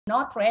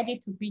not ready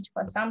to pitch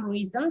for some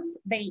reasons.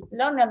 They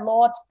learn a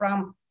lot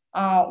from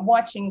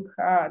watching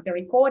the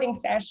recording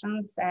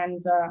sessions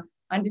and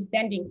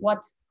understanding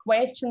what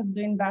questions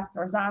do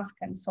investors ask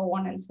and so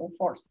on and so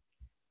forth.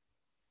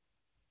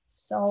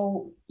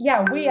 So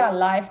yeah, we are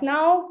live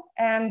now.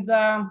 And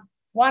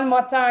one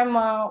more time,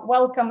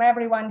 welcome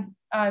everyone,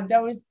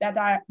 those that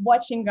are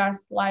watching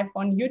us live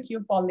on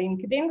YouTube or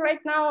LinkedIn right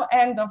now.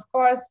 And of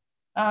course,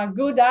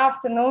 good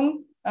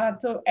afternoon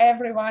to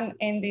everyone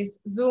in this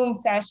Zoom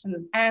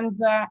session. And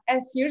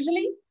as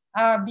usually,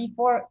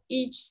 before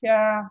each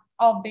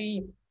of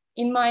the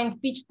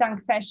InnMind Pitch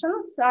Tank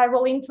sessions, I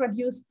will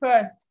introduce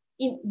first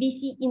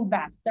VC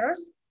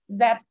investors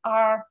that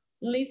are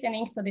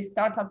listening to the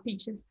startup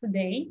pitches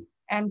today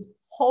and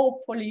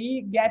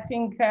hopefully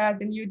getting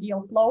the new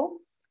deal flow.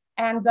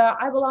 And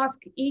I will ask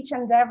each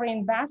and every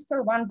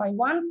investor one by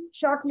one,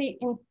 shortly,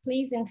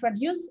 please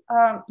introduce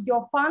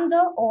your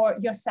funder or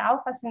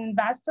yourself as an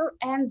investor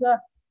and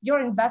your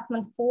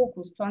investment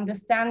focus to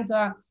understand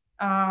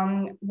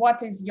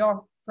what is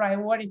your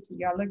priority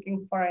you're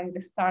looking for in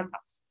the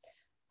startups.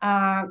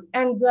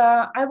 And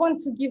I want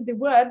to give the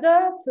word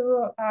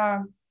to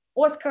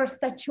Oskar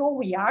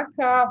Stachowiak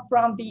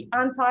from the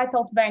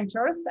Untitled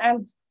Ventures.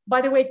 And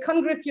by the way,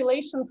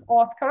 congratulations,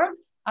 Oskar.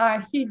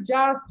 He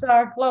just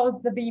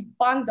closed the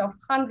fund of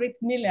 100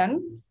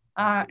 million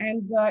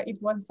and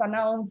it was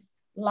announced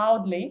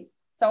loudly.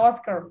 So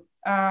Oskar,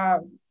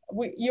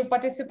 you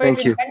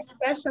participate in many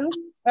sessions,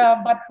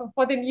 but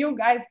for the new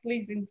guys,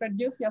 please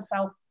introduce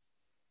yourself.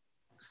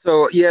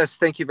 So yes,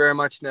 thank you very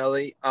much,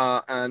 Nelly,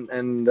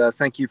 and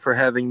thank you for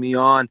having me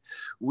on.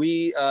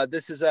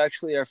 This is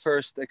actually our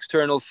first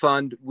external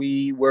fund.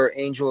 We were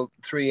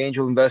three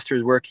angel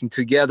investors working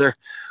together.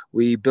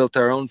 We built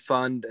our own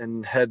fund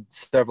and had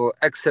several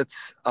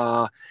exits,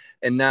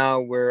 and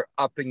now we're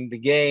upping the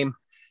game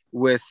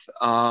with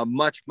a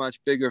much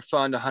bigger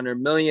fund,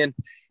 100 million,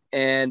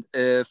 and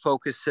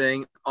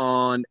focusing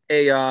on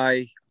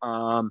AI.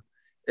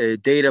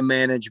 Data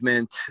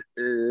management,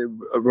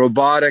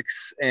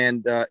 robotics,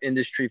 and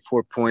Industry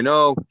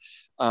 4.0,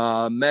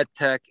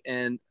 medtech,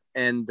 and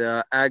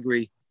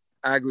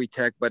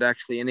agri-tech, but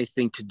actually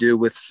anything to do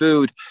with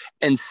food.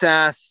 And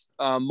SaaS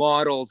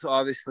models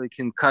obviously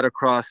can cut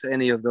across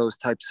any of those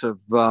types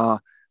of,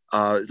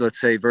 let's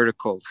say,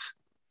 verticals.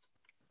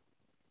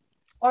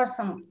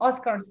 Awesome,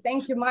 Oskar.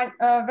 Thank you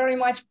very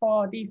much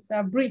for this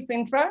brief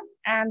intro.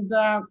 And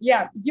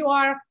yeah, you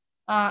are.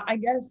 I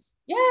guess,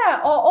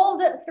 yeah, all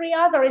the three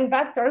other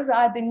investors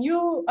are the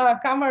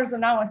newcomers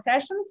in our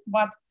sessions,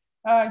 but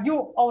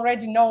you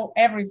already know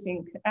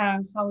everything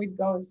and how it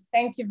goes.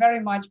 Thank you very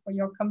much for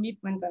your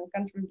commitment and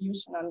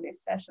contribution on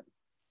these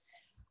sessions.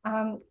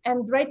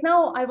 And right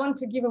now, I want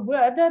to give a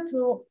word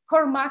to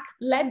Cormac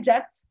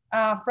Leggett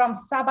from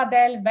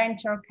Sabadell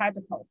Venture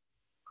Capital.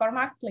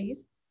 Cormac,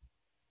 please.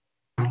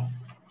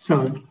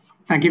 So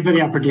thank you for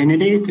the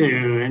opportunity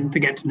to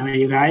get to know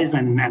you guys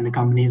and the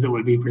companies that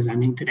will be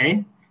presenting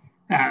today.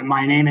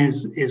 My name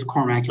is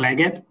Cormac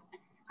Leggett.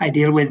 I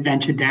deal with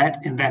venture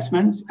debt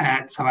investments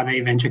at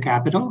Sabadell Venture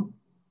Capital,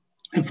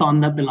 a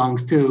fund that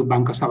belongs to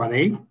Banco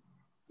Sabadell,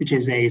 which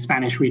is a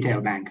Spanish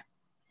retail bank.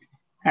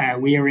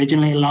 We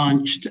originally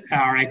launched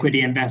our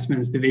equity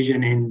investments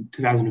division in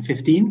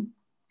 2015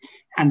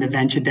 and the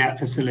venture debt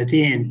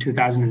facility in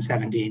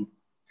 2017.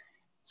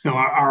 So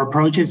our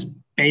approach is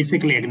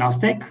basically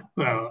agnostic.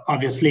 Well,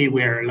 obviously,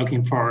 we're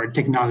looking for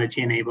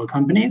technology-enabled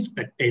companies,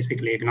 but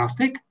basically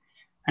agnostic.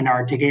 And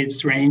our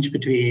tickets range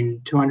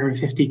between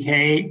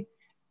 250K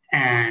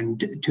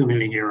and 2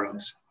 million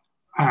euros.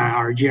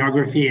 Our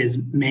geography is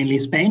mainly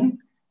Spain,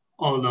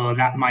 although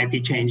that might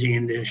be changing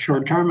in the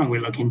short term, and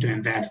we're looking to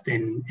invest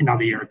in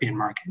other European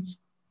markets.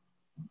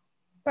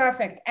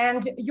 Perfect.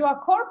 And you are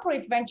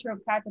corporate venture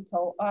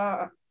capital,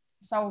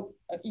 so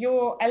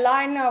you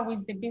align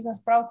with the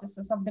business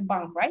processes of the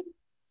bank, right?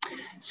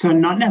 So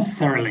not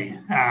necessarily.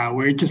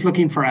 We're just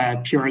looking for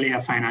purely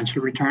a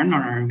financial return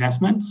on our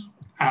investments.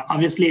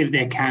 Obviously, if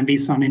there can be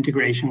some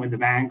integration with the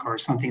bank or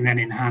something that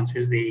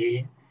enhances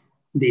the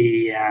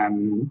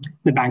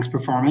bank's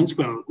performance,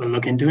 we'll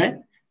look into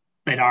it.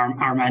 But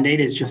our mandate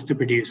is just to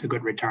produce a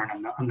good return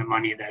on the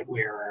money that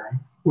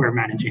we're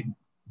managing.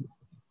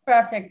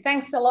 Perfect.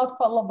 Thanks a lot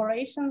for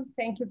elaboration.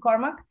 Thank you,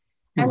 Cormac.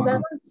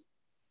 And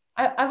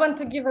I want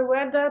to give a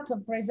word to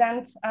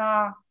present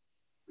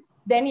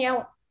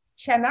Daniel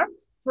Schemmert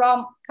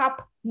from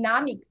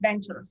Capnamic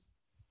Ventures.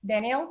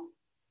 Daniel?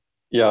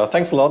 Yeah,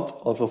 thanks a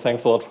lot. Also,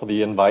 thanks a lot for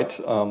the invite.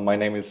 My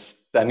name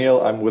is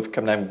Daniel. I'm with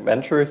Capnamic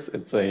Ventures.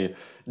 It's a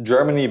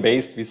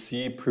Germany-based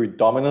VC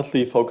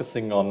predominantly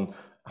focusing on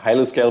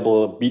highly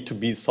scalable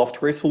B2B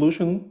software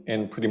solution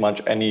in pretty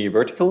much any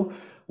vertical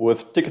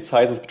with ticket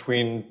sizes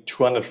between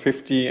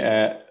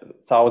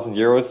 250,000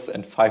 euros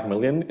and 5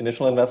 million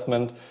initial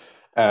investment.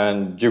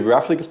 And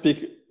geographically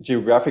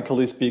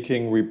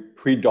speaking, we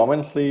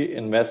predominantly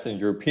invest in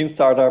European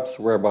startups,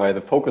 whereby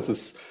the focus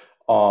is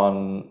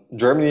on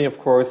Germany, of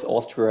course,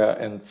 Austria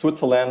and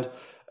Switzerland.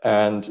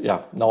 And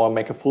yeah, now I'll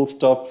make a full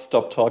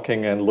stop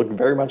talking and look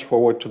very much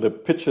forward to the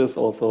pitches,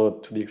 also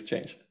to the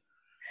exchange.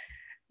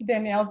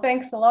 Daniel,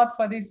 thanks a lot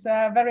for this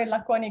very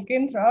laconic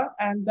intro.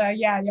 And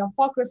yeah, your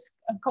focus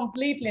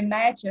completely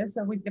matches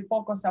with the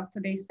focus of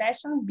today's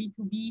session,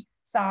 B2B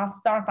SaaS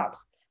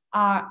startups.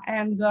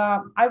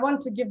 I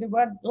want to give the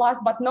word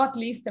last but not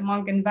least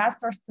among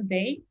investors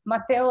today,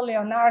 Matteo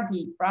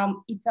Leonardi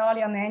from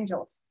Italian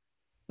Angels.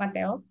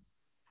 Matteo.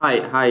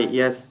 Hi.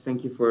 Yes,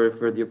 thank you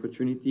for the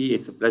opportunity.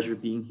 It's a pleasure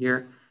being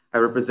here. I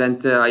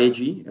represent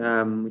IAG,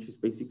 which is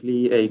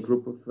basically a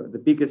group of the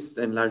biggest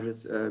and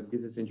largest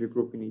business angel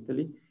group in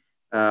Italy.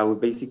 We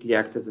basically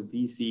act as a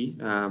VC,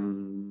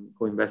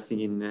 co-investing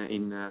in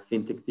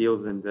fintech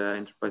deals and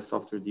enterprise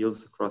software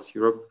deals across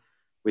Europe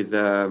with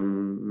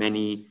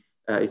many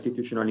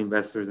institutional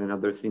investors and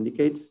other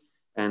syndicates.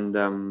 And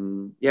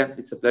yeah,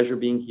 it's a pleasure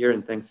being here,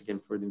 and thanks again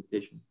for the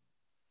invitation.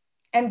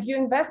 And you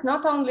invest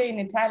not only in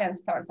Italian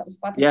startups,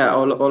 but yeah,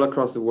 all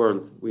across the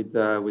world with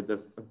a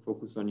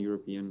focus on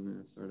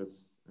European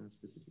startups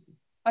specifically.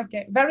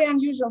 Okay, very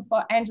unusual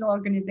for angel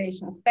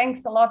organizations.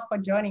 Thanks a lot for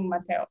joining,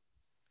 Matteo.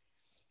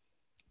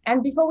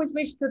 And before we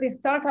switch to the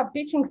startup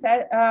pitching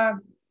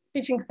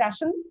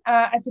session,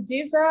 as it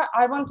is,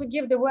 I want to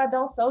give the word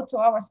also to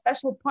our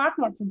special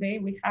partner today.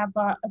 We have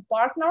a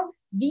partner,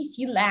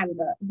 VC Land.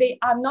 They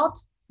are not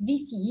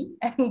VC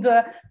and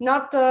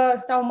not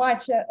so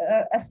much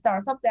a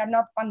startup. They are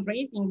not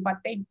fundraising, but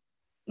they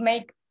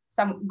make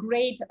some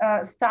great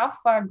stuff,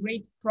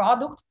 great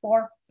product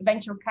for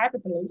venture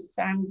capitalists.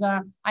 And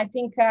I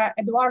think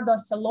Eduardo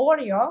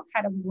Celorio,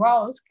 head of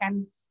growth,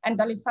 and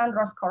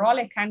Alessandro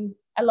Scorole can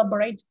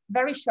elaborate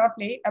very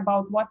shortly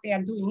about what they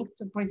are doing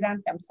to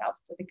present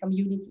themselves to the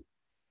community.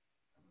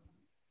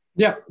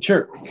 Yeah,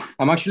 sure.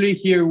 I'm actually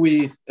here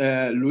with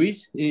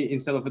Luis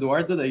instead of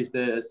Eduardo, that is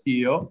the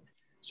CEO.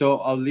 So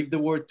I'll leave the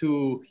word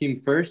to him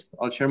first.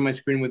 I'll share my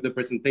screen with the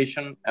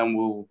presentation and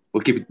we'll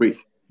keep it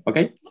brief.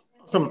 Okay?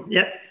 Awesome.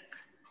 Yeah.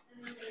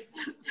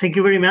 Thank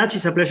you very much.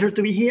 It's a pleasure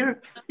to be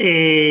here.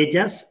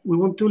 Yes, we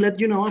want to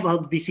let you know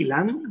about VC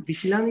Land.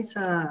 VC Land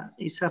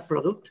is a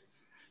product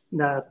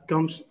that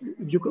comes,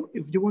 if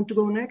you want to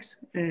go next,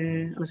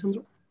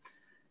 Alessandro,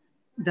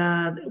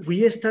 that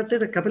we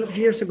started a couple of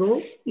years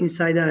ago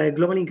inside a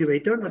global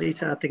incubator that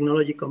is a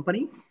technology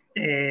company.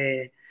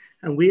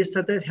 And we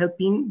started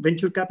helping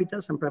venture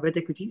capitals and private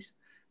equities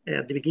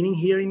at the beginning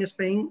here in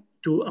Spain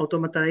to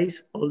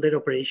automatize all their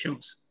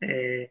operations.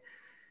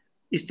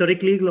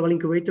 Historically, Global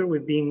Incubator,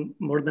 we've been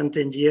more than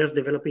 10 years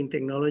developing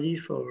technology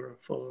for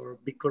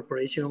big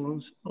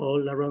corporations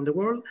all around the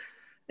world,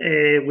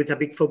 with a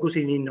big focus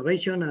in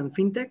innovation and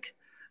fintech.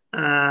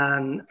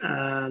 And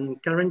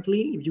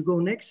currently, if you go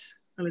next,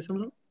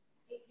 Alessandro.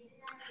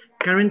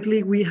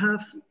 Currently, we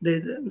have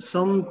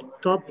some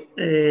top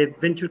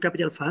venture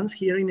capital funds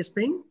here in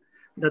Spain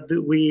that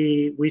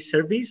we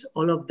service,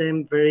 all of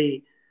them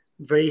very,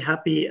 very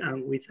happy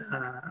and with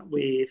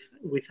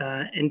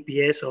a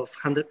NPS of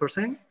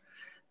 100%.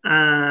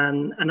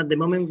 And at the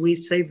moment, we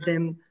save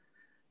them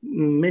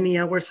many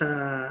hours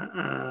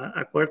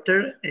a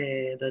quarter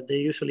that they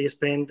usually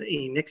spend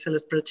in Excel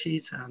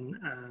spreadsheets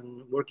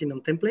and working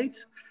on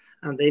templates.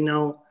 And they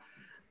now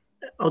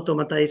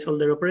automatize all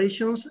their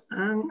operations.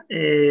 And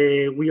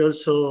we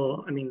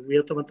also, we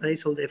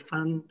automatize all the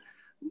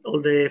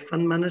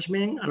fund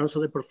management and also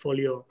the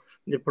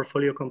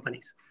portfolio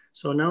companies.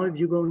 So now if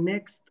you go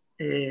next,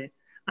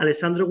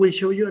 Alessandro will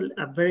show you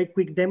a very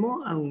quick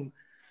demo, and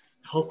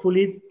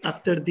hopefully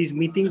after this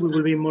meeting, we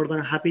will be more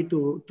than happy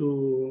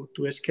to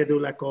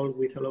schedule a call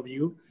with all of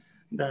you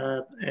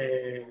that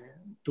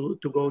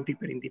to go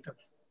deeper in detail.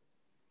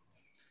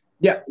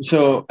 Yeah,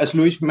 so as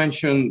Luis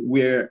mentioned,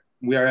 we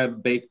are a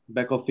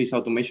back office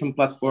automation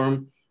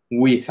platform.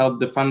 We help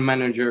the fund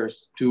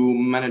managers to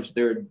manage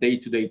their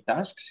day-to-day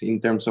tasks in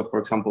terms of, for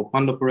example,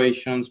 fund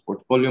operations,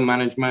 portfolio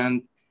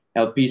management,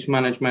 LPs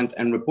management,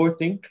 and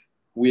reporting.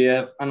 We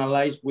have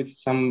analyzed with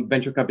some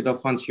venture capital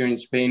funds here in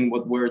Spain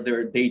what were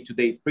their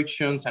day-to-day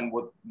frictions and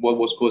what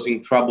was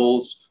causing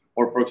troubles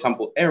or, for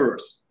example,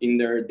 errors in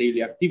their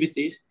daily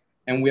activities.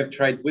 And we have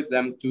tried with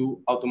them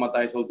to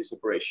automatize all these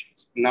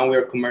operations. Now we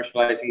are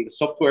commercializing the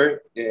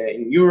software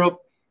in Europe,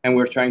 and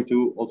we're trying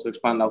to also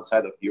expand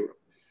outside of Europe.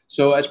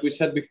 So as we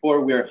said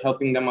before, we are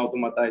helping them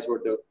automatize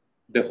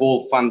the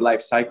whole fund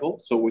life cycle.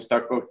 So we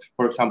start,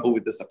 for example,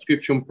 with the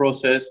subscription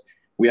process.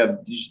 We have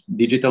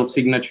digital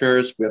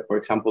signatures. We have, for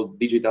example,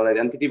 digital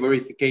identity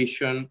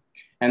verification,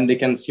 and they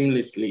can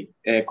seamlessly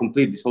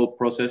complete this whole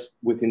process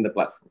within the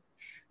platform.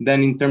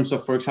 Then in terms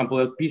of, for example,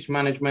 LPs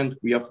management,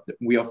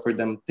 we offer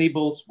them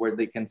tables where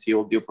they can see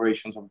all the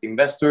operations of the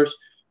investors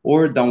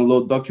or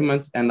download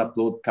documents and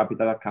upload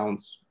capital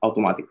accounts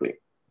automatically.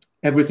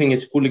 Everything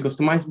is fully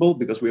customizable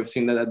because we have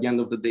seen that at the end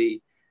of the day,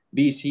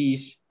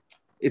 VCs,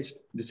 it's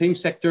the same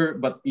sector,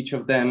 but each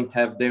of them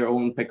have their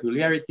own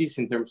peculiarities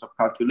in terms of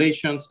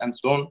calculations and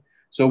so on.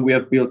 So we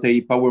have built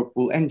a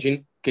powerful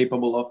engine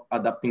capable of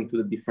adapting to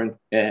the different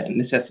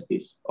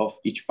necessities of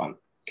each fund.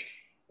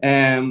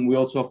 And we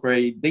also offer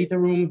a data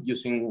room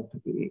using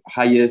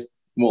highest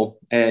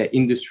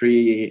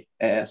industry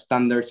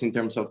standards in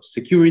terms of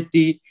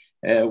security,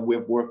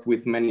 We've worked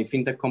with many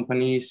fintech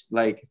companies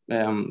like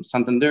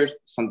Santander,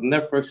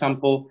 for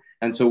example.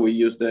 And so we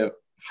use the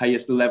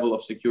highest level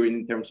of security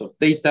in terms of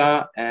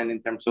data and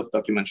in terms of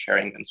document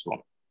sharing and so on.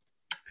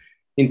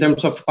 In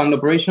terms of fund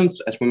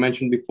operations, as we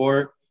mentioned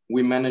before,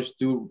 we managed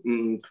to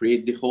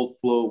create the whole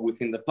flow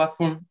within the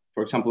platform.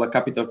 For example, a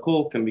capital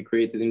call can be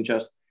created in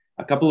just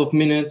a couple of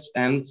minutes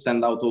and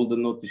send out all the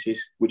notices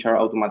which are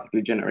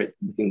automatically generated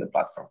within the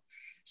platform.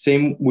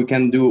 Same we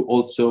can do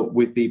also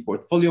with the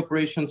portfolio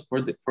operations,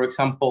 for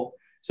example.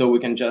 So we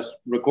can just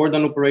record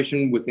an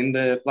operation within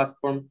the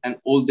platform and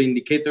all the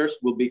indicators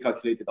will be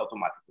calculated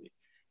automatically.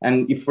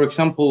 And if, for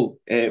example,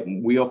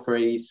 we offer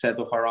a set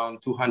of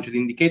around 200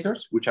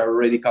 indicators, which are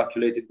already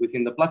calculated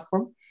within the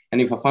platform, and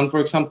if a fund, for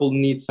example,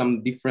 needs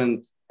some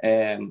different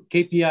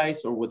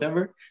KPIs or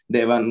whatever, they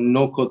have a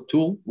no-code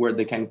tool where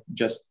they can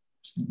just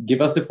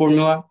give us the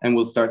formula and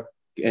we'll start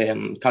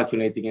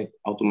calculating it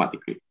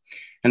automatically.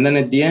 And then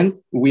at the end,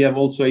 we have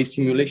also a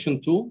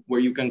simulation tool where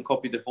you can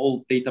copy the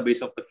whole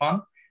database of the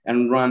fund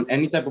and run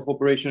any type of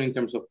operation in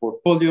terms of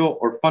portfolio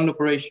or fund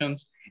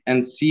operations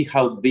and see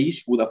how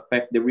these would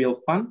affect the real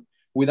fund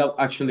without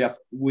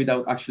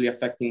actually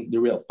affecting the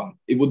real fund.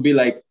 It would be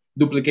like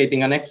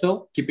duplicating an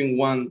Excel, keeping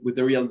one with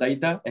the real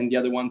data and the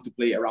other one to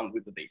play around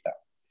with the data.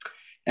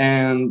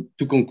 And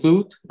to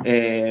conclude,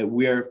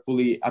 we are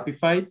fully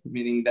API-fied,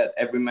 meaning that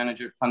every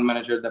fund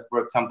manager that,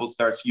 for example,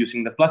 starts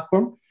using the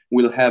platform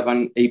will have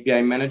an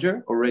API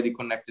manager already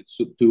connected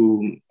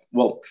to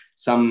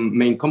some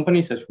main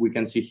companies, as we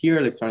can see here,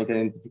 electronic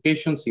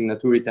identification,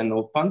 Signaturity, and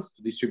Allfunds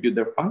to distribute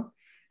their fund.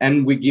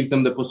 And we give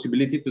them the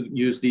possibility to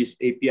use this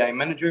API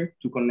manager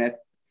to connect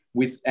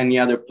with any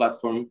other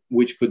platform,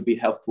 which could be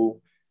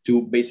helpful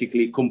to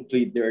basically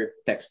complete their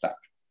tech stack.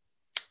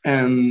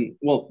 And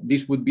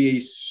this would be a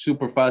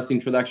super fast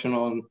introduction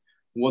on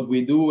what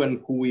we do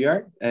and who we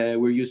are.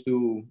 We're used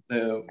to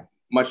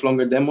much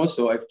longer demos,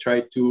 so I've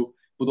tried to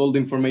put all the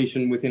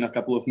information within a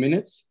couple of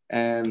minutes.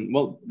 And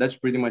that's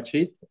pretty much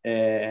it.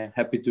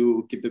 Happy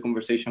to keep the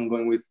conversation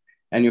going with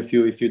any of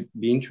you if you'd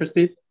be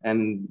interested.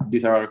 And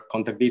these are our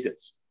contact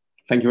details.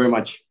 Thank you very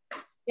much.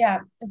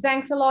 Yeah,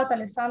 thanks a lot,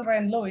 Alessandro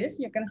and Luis.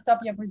 You can stop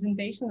your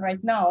presentation right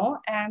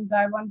now. And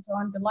I want to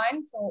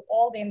underline to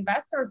all the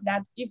investors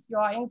that if you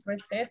are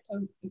interested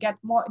to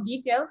get more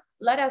details,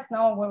 let us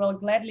know. We will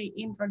gladly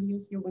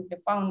introduce you with the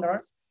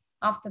founders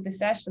after the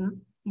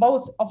session,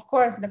 both, of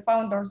course, the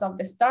founders of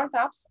the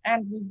startups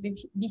and with the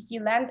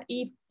VC land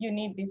if you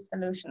need this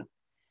solution.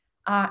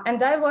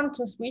 And I want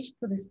to switch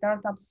to the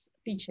startups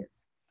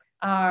pitches.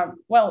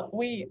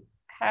 We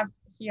have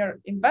here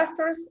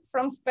investors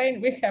from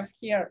Spain. We have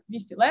here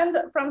VC land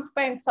from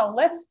Spain. So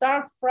let's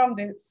start from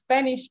the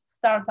Spanish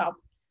startup.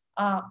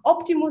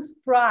 Optimus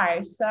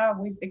Price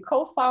with the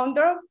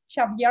co-founder,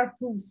 Xavier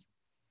Cruz.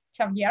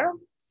 Xavier,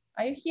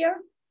 are you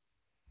here?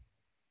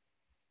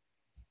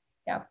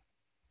 Yeah.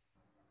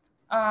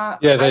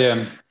 Yes, I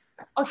am.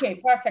 Okay,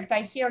 perfect.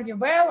 I hear you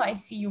well. I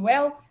see you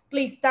well.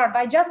 Please start.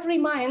 I just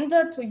remind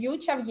to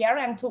you, Xavier,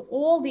 and to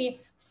all the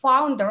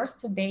founders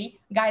today,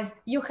 guys,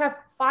 you have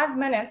 5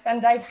 minutes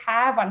and I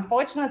have,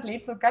 unfortunately,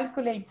 to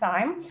calculate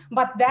time.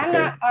 But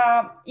then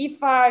if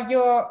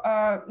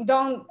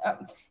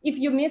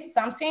you miss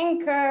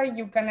something,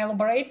 you can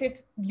elaborate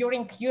it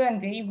during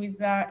Q&A with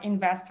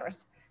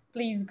investors.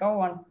 Please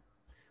go on.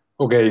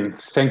 Okay,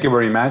 thank you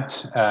very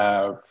much.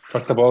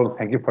 First of all,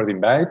 thank you for the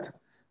invite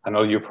and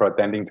all you for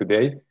attending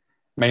today.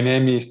 My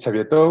name is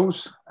Xavier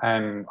Cruz.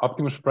 I'm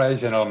Optimus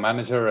Price General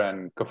Manager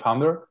and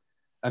co-founder.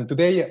 And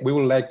today we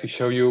would like to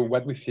show you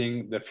what we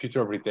think the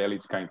future of retail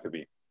is going to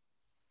be.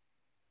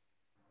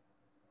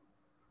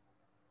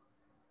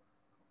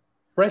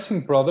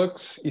 Pricing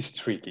products is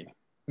tricky.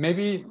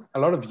 Maybe a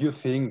lot of you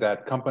think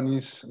that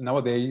companies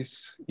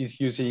nowadays is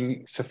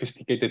using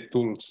sophisticated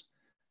tools,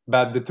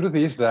 but the truth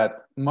is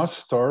that most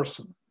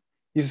stores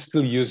is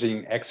still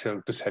using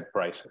Excel to set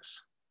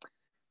prices.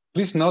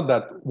 Please note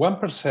that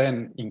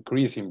 1%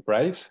 increase in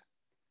price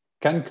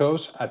can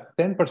cause a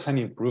 10%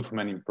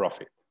 improvement in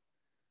profit.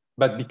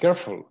 But be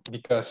careful,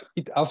 because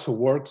it also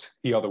works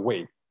the other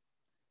way.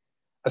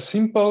 A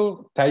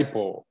simple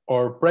typo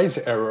or price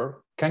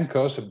error can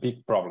cause a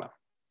big problem.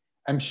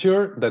 I'm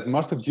sure that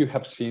most of you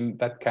have seen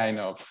that kind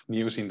of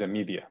news in the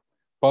media.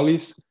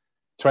 Police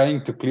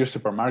trying to clear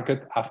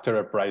supermarket after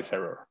a price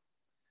error.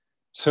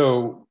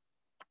 So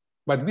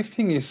what we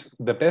think is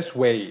the best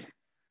way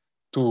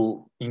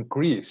to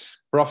increase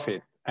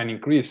profit and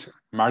increase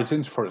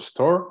margins for a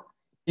store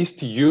is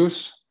to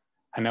use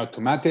an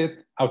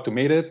automated,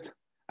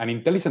 an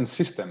intelligent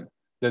system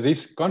that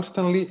is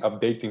constantly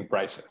updating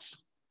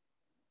prices.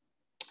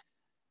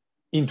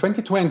 In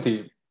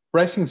 2020,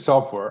 pricing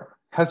software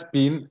has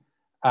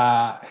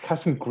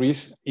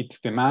increased its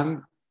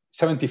demand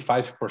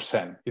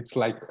 75%. It's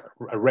like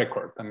a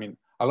record. I mean,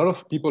 a lot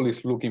of people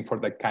is looking for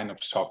that kind of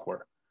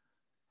software.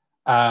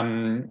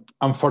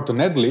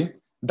 Unfortunately,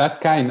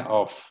 that kind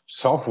of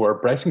software,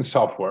 pricing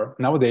software,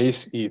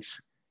 nowadays is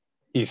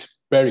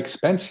very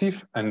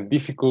expensive and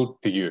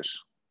difficult to use.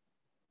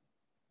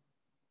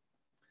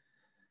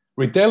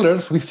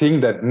 Retailers, we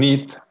think that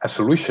need a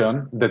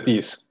solution that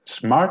is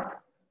smart,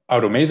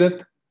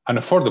 automated, and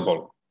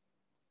affordable.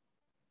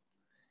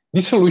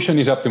 This solution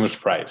is Optimus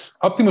Price.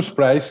 Optimus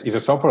Price is a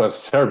software as a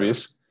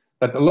service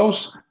that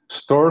allows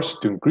stores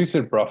to increase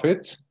their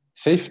profits,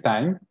 save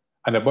time,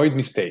 and avoid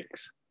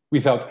mistakes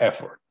without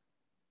effort.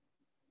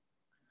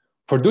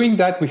 For doing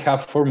that, we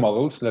have 4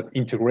 models that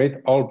integrate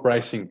all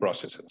pricing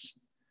processes.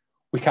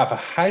 We have a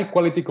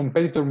high-quality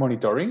competitor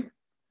monitoring.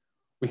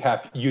 We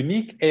have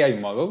unique AI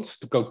models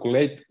to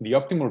calculate the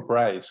optimal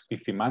price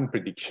with demand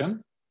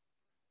prediction,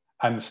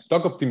 and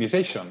stock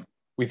optimization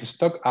with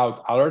stock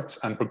out alerts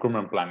and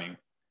procurement planning.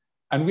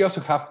 And we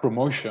also have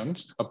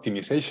promotions,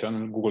 optimization,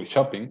 and Google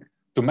Shopping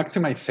to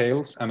maximize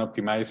sales and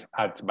optimize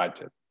ads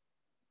budget.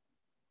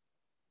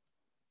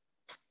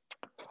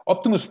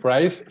 Optimus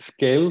Price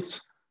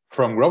scales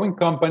from growing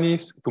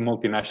companies to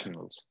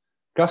multinationals.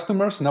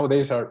 Customers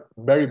nowadays are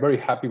very, very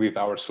happy with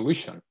our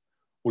solution.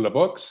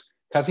 Ulabox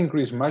has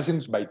increased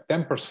margins by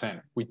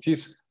 10%, which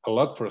is a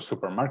lot for a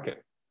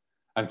supermarket.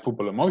 And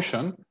Football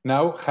Emotion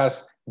now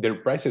has their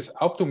prices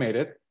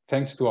automated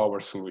thanks to our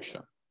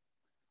solution.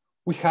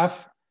 We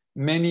have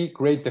many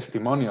great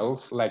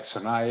testimonials like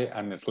Sonai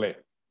and Nestlé.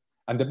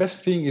 And the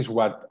best thing is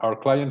what our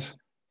clients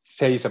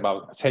say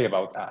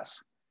about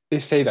us. They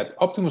say that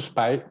Optimus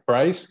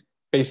Price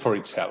pays for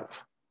itself.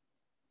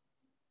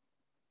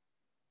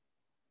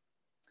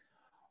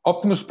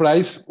 Optimus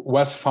Price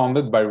was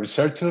founded by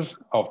researchers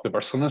of the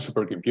Barcelona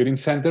Supercomputing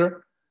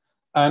Center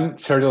and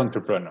serial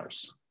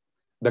entrepreneurs.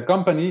 The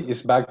company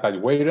is backed by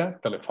Weira,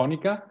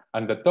 Telefónica,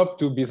 and the top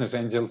 2 business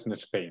angels in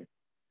Spain.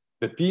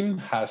 The team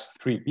has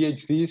 3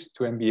 PhDs,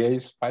 2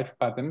 MBAs, 5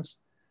 patents,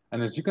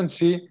 and as you can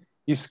see,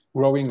 is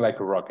growing like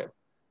a rocket.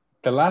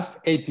 The last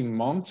 18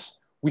 months,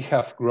 we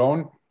have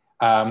grown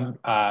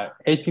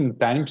 18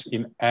 times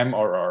in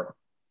MRR.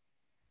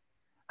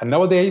 And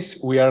nowadays,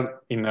 we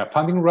are in a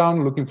funding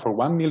round looking for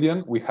 1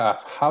 million. We have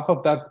half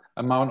of that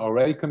amount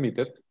already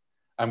committed.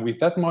 And with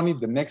that money,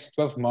 the next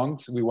 12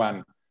 months, we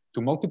want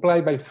to multiply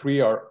by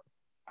 3 our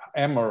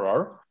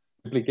MRR,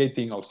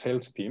 duplicating our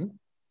sales team,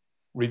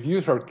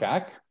 reduce our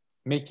CAC,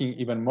 making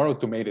even more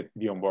automated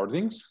the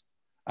onboardings,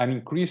 and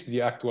increase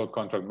the actual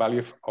contract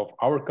value of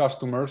our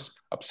customers,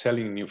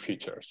 upselling new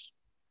features.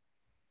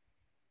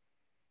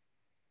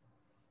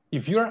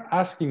 If you're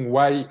asking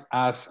why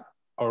us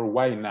or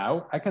why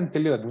now, I can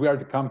tell you that we are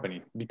the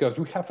company because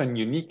we have a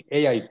unique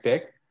AI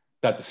tech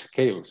that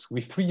scales.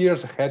 We're 3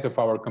 years ahead of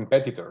our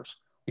competitors.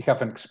 We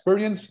have an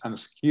experienced and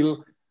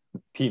skilled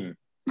team,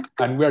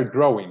 and we are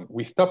growing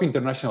with top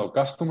international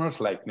customers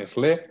like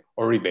Nestlé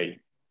or eBay.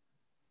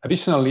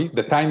 Additionally,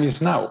 the time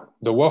is now.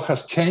 The world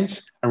has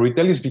changed and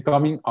retail is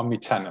becoming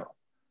omnichannel.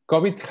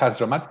 COVID has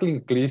dramatically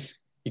increased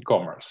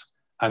e-commerce,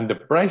 and the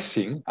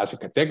pricing as a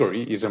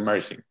category is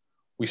emerging.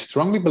 We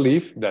strongly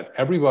believe that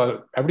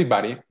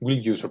everybody will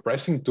use a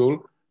pricing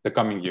tool the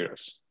coming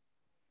years.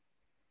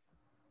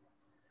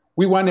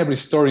 We want every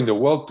store in the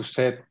world to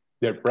set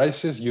their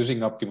prices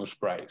using Optimus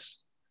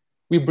Price.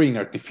 We bring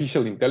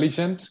artificial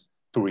intelligence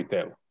to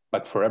retail,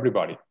 but for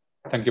everybody.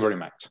 Thank you very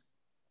much.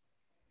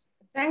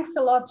 Thanks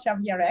a lot,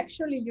 Xavier.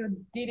 Actually, you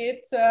did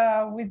it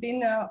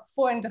within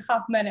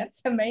 4.5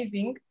 minutes.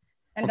 Amazing.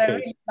 And okay. I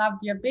really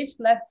loved your pitch.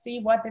 Let's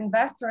see what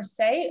investors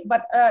say.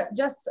 But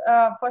just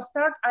for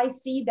start, I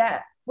see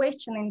that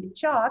question in the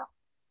chat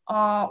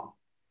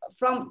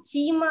from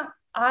Team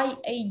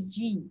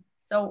IAG.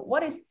 So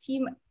what is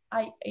Team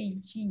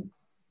IAG?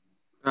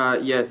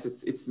 Yes,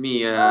 it's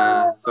me.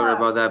 Sorry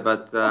about that,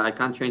 but I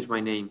can't change my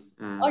name.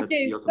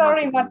 Okay,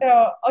 sorry,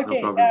 Matteo.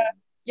 Okay, no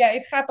yeah,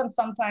 it happens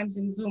sometimes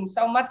in Zoom.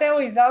 So Matteo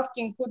is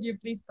asking, could you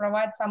please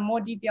provide some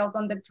more details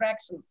on the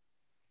traction?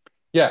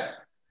 Yeah,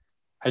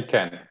 I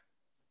can.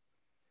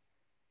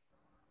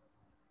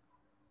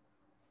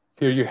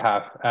 Here you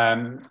have.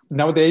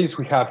 Nowadays,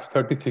 we have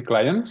 33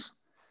 clients.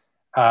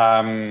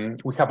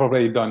 We have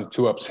already done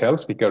 2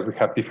 upsells because we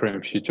have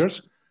different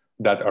features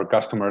that our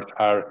customers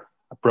are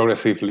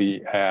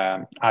progressively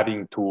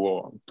adding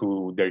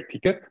to their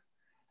ticket.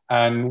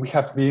 And we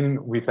have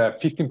been with a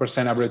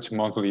 15% average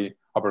monthly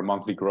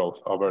growth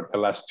over the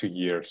last 2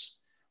 years.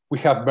 We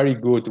have very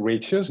good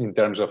ratios in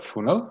terms of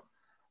funnel,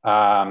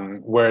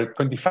 where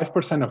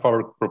 25% of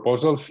our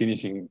proposals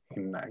finish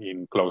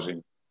in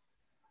closing.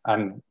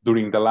 And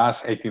during the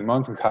last 18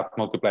 months, we have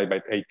multiplied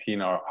by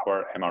 18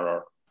 our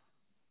MRR.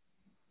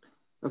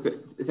 Okay,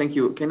 thank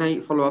you. Can I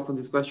follow up on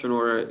this question,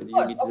 or do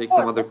you need to take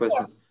some other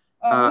questions?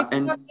 We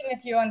can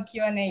limit you on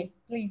Q&A,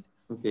 please.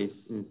 Okay,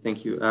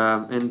 thank you.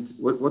 And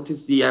what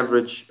is the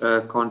average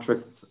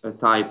contract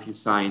type you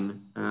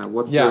sign?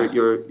 What's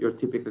your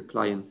typical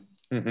client?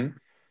 Mm-hmm.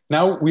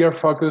 Now we are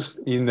focused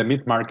in the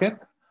mid-market.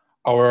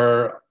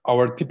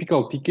 Our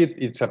typical ticket,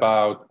 it's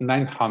about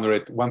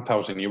 900,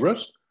 1,000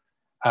 euros.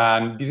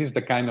 And this is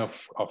the kind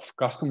of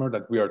customer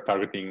that we are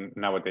targeting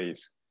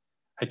nowadays.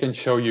 I can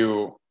show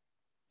you,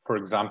 for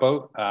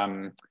example,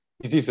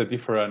 this is the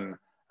different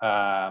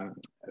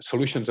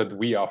solutions that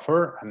we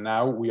offer. And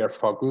now we are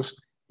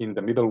focused in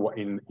the middle,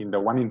 in the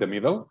one in the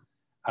middle,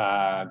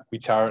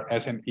 which are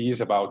SMEs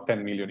about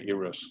 10 million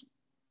euros.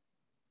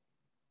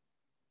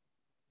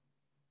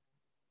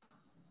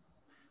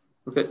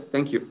 Okay,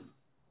 thank you.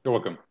 You're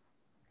welcome.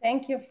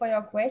 Thank you for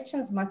your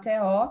questions,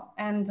 Matteo.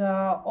 And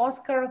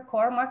Oscar,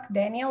 Cormac,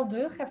 Daniel, do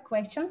you have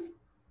questions?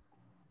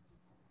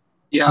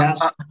 Yeah.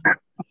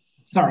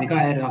 Sorry, go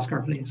ahead,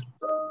 Oscar, please.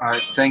 All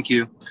right, thank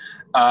you.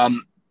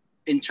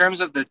 In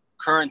terms of the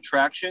current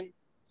traction,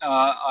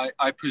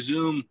 I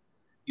presume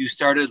you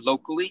started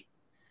locally,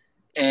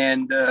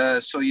 and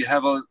so you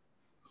have a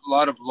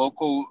lot of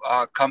local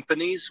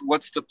companies.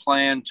 What's the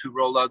plan to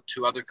roll out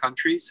to other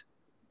countries?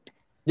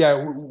 Yeah,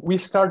 we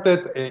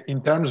started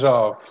in terms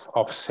of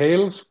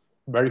sales,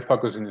 very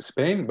focused in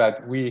Spain,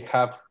 but we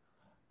have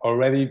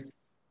already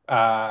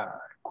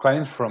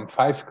clients from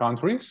 5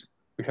 countries.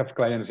 We have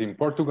clients in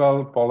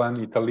Portugal, Poland,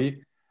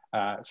 Italy,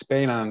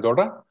 Spain, and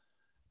Andorra.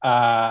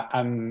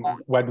 And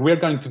what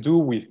we're going to do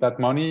with that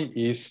money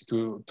is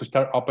to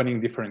start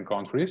opening different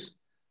countries.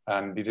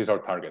 And this is our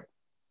target.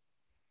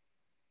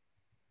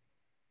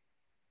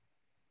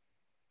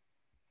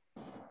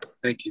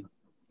 Thank you.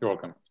 You're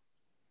welcome.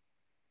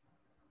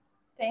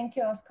 Thank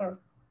you, Oscar.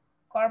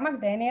 Cormac,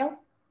 Daniel?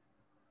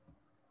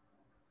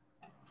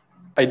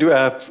 I do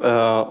have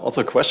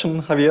also a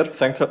question, Javier.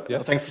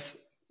 Thanks,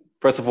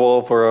 first of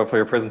all, for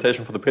your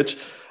presentation, for the pitch.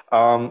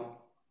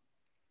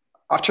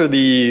 After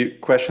the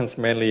questions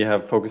mainly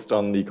have focused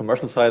on the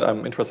commercial side,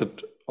 I'm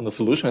interested on the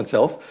solution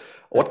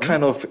itself. What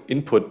kind of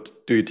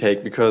input do you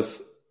take?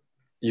 Because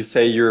you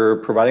say you're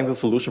providing the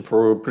solution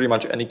for pretty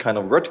much any kind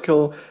of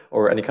vertical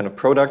or any kind of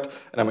product.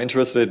 And I'm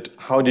interested,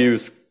 how do you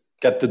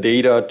get the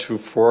data to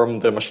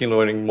form the machine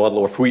learning model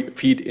or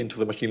feed into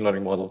the machine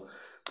learning model?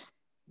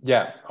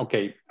 Yeah,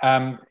 okay.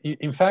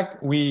 In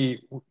fact,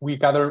 we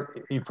gather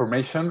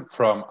information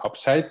from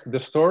outside the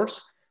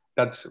stores.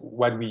 That's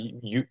what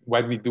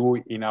we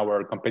do in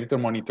our competitor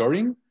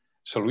monitoring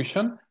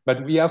solution,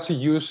 but we also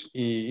use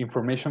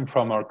information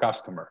from our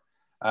customer.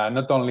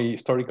 Not only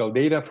historical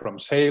data from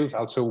sales,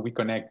 also we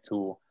connect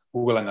to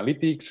Google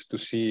Analytics to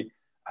see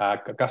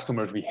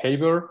customers'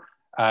 behavior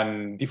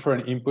and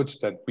different inputs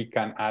that we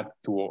can add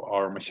to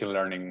our machine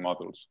learning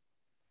models.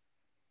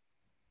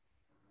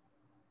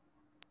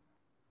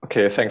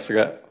 Okay, thanks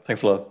again.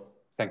 Thanks a lot.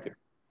 Thank you.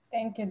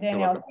 Thank you,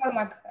 Daniel.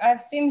 Cormac,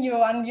 I've seen you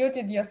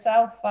unmuted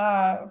yourself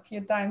a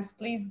few times.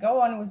 Please go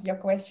on with your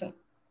question.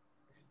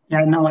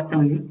 Yeah, no,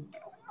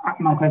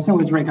 my question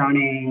was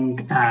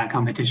regarding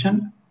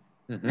competition.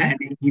 And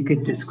if you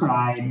could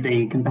describe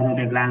the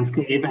competitive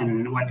landscape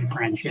and what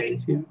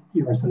differentiates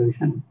your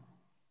solution.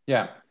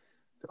 Yeah.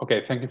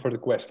 Okay, thank you for the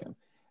question.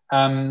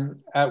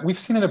 We've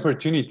seen an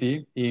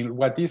opportunity in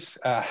what is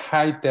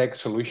high-tech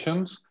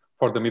solutions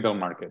for the middle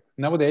market.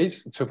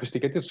 Nowadays,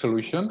 sophisticated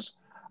solutions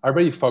are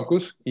very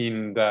focused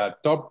in the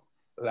top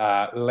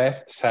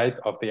left side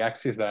of the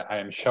axis that I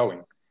am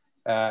showing.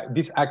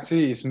 This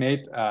axis is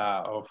made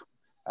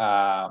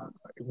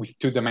with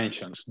 2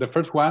 dimensions. The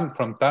first one,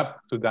 from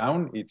top to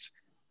down, it's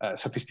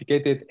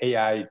sophisticated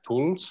AI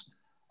tools.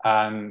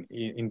 And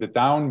in the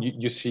down,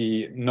 you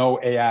see no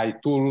AI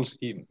tools,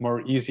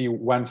 more easy,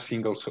 one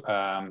single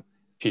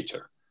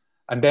feature.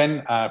 And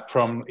then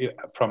from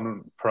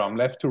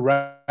left to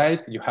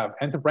right, you have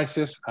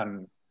enterprises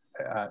and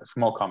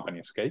small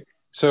companies, okay?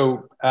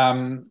 So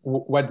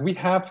what we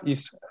have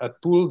is a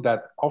tool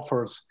that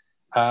offers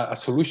a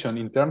solution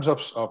in terms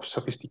of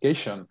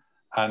sophistication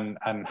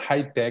and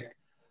high tech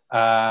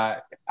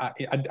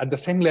at the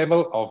same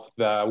level of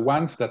the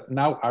ones that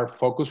now are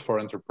focused for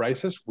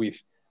enterprises with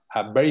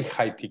a very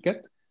high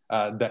ticket.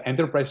 The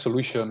enterprise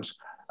solutions,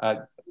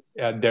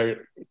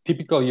 their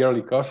typical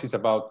yearly cost is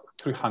about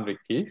 300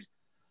 keys.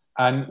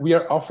 And we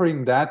are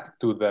offering that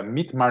to the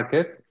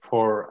mid-market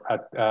for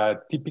a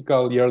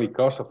typical yearly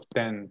cost of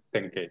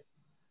 10K.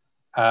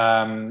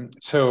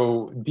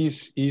 So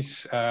this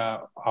is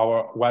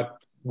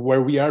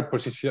where we are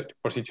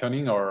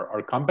positioning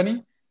our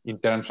company in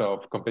terms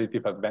of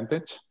competitive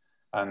advantage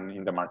and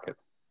in the market.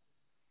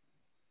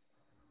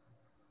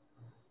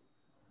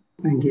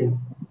 Thank you.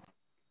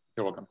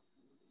 You're welcome.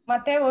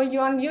 Matteo, you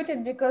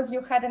unmuted because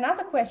you had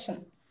another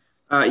question.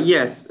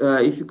 Yes,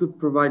 if you could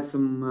provide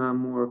some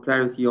more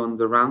clarity on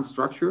the round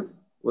structure.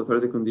 What are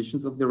the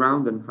conditions of the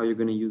round and how you're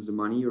going to use the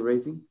money you're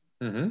raising?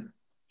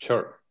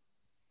 Sure.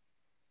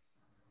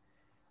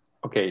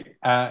 Okay,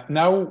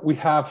 now we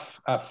have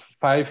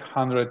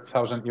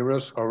 500,000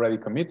 euros already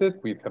committed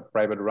with a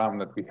private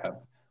round that we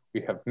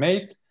have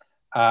made.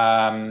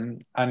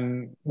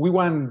 And we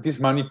want this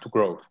money to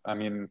grow. I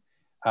mean,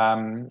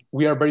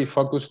 we are very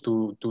focused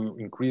to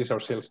increase our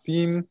sales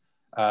team,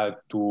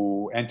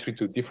 to entry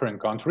to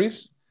different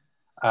countries.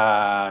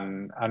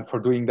 And for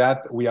doing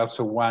that, we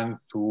also want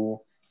to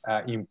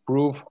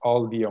improve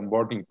all the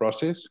onboarding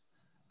process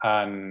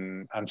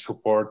and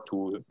support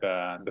to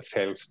the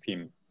sales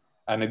team.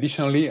 And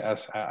additionally,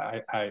 as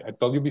I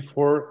told you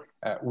before,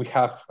 we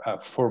have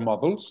 4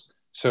 models.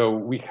 So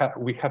we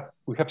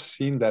have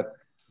seen that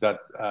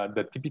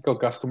the typical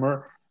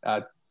customer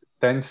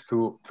tends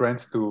to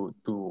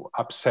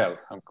upsell,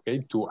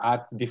 okay, to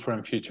add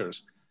different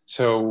features.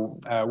 So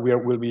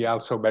will be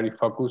also very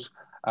focused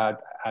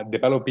at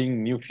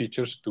developing new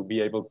features to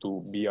be able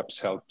to be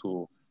upsell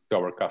to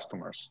our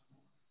customers.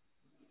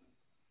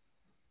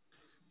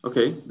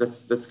 Okay,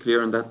 that's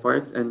clear on that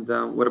part. And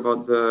what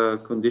about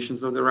the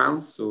conditions of the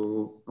round?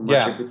 So how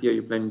much equity are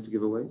you planning to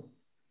give away?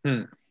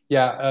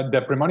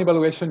 The pre-money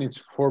valuation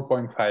is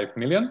 4.5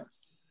 million.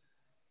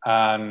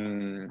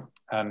 And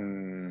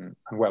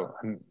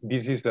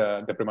this is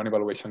the pre-money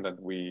valuation that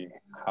we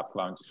have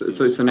launched. So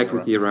it's an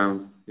equity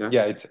round, yeah?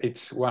 Yeah,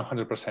 it's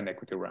 100%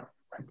 equity round.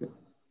 Right? Okay,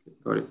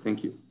 got it.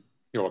 Thank you.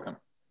 You're welcome.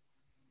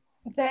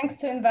 Thanks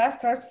to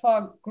investors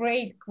for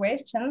great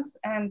questions,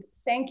 and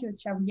thank you,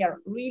 Xavier.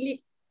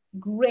 Really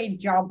great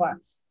job.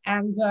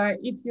 And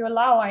if you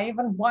allow, I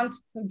even want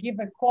to give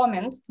a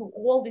comment to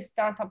all the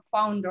startup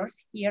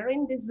founders here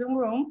in the Zoom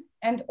room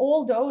and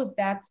all those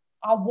that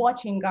are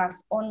watching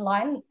us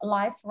online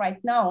live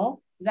right now,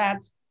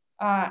 that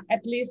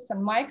at least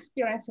in my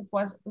experience, it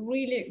was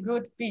really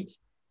good pitch.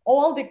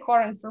 All the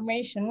core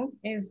information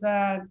is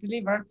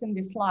delivered in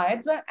the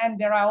slides, and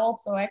there are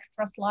also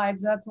extra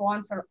slides to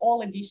answer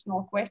all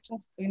additional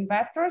questions to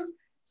investors.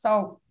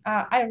 So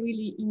I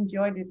really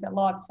enjoyed it a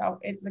lot. So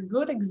it's a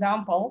good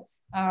example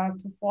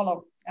to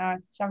follow.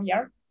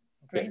 Xavier,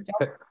 great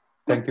job.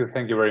 Thank you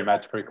very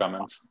much for your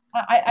comments.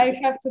 I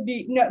have to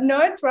be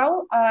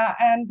neutral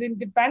and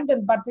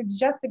independent, but it's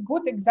just a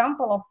good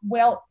example of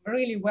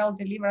really well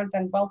delivered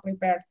and well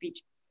prepared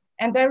pitch.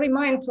 And I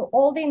remind to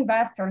all the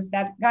investors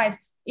that, guys,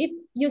 if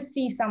you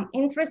see some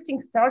interesting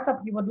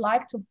startup you would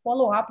like to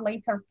follow up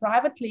later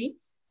privately,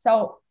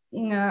 so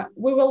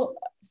we will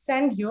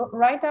send you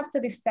right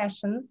after this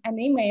session an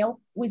email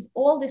with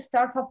all the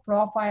startup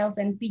profiles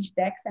and pitch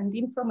decks and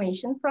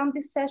information from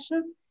this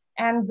session.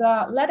 And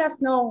let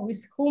us know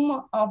with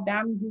whom of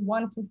them you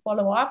want to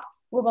follow up.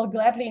 We will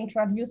gladly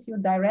introduce you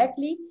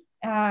directly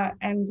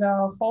and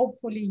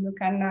hopefully you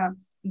can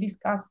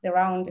discuss the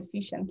round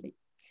efficiently.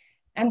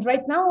 And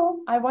right now,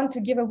 I want to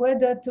give a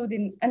word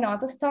to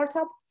another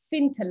startup,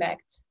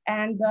 Fintellect,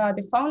 and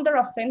the founder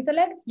of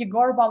Fintellect,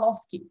 Yegor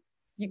Balovsky.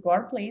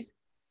 Yegor, please.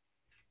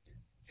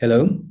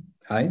 Hello.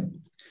 Hi.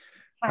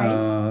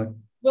 Hi.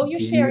 Will you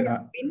share your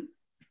screen?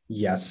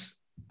 Yes.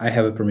 I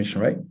have a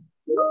permission, right?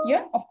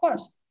 Yeah, of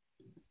course.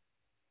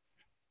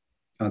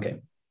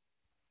 Okay.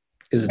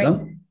 Is it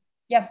done?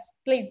 Yes,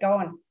 please go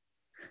on.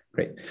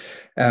 Great.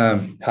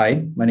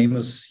 Hi, my name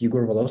is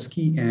Yegor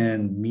Balovsky,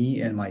 and me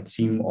and my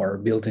team are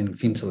building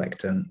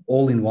Fintellect, an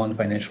all-in-one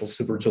financial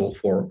super tool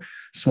for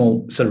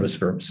small service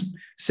firms.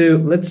 So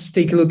let's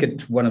take a look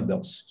at one of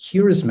those.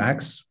 Here is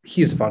Max.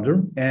 He is a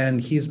founder, and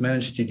he's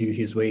managed to do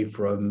his way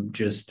from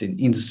just an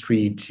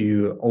industry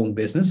to own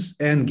business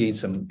and gain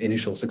some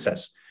initial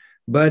success.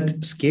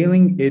 But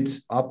scaling it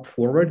up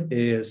forward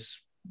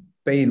is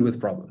paid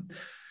with problem.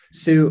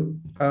 So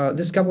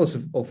there's a couple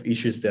of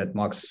issues that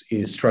Max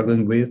is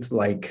struggling with,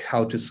 like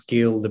how to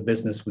scale the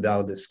business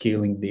without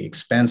scaling the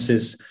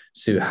expenses.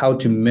 So how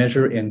to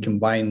measure and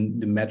combine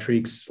the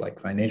metrics,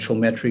 like financial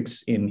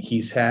metrics in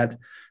his head.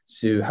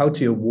 So how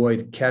to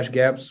avoid cash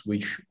gaps,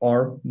 which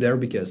are there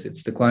because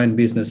it's the client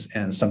business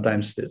and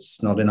sometimes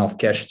it's not enough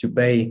cash to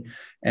pay,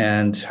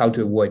 and how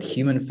to avoid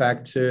human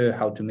factor,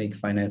 how to make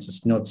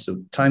finances not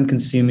so time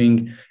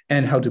consuming,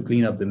 and how to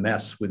clean up the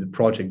mess with the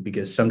project,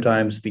 because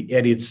sometimes the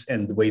edits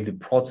and the way the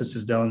process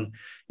is done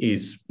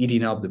is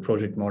eating up the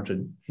project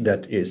margin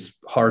that is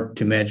hard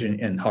to imagine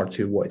and hard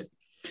to avoid.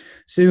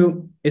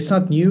 So it's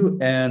not new,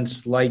 and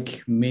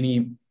like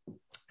many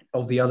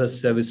of the other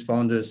service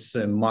founders,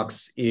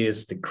 Max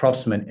is the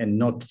craftsman and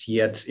not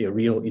yet a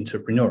real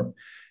entrepreneur.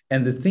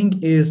 And the thing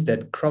is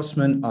that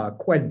craftsmen are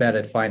quite bad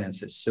at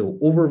finances. So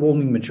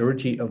overwhelming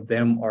majority of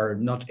them are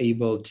not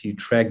able to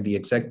track the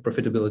exact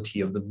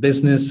profitability of the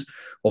business,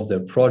 of their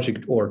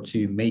project, or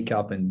to make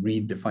up and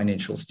read the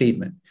financial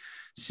statement.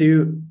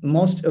 So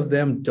most of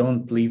them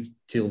don't leave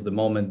till the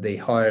moment they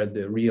hire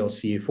the real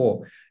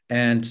CFO.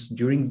 And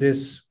during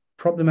this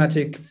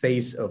problematic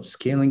phase of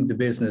scaling the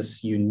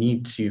business, you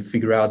need to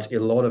figure out a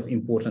lot of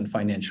important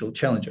financial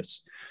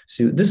challenges.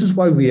 So this is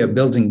why we are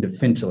building the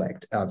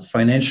Fintellect, a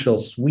financial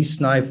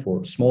Swiss knife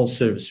for small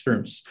service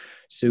firms.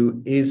 So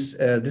this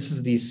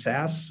is the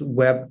SaaS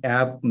web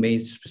app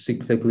made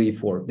specifically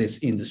for this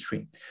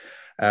industry.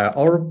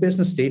 Our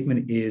business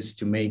statement is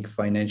to make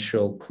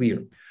financial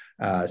clear.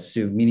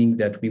 So meaning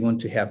that we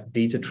want to have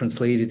data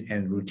translated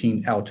and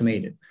routine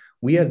automated.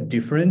 We are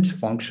different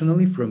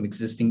functionally from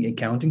existing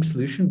accounting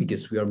solution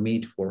because we are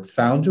made for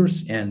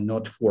founders and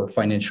not for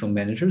financial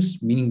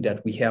managers, meaning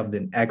that we have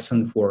the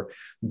accent for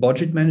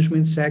budget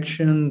management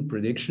section,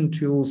 prediction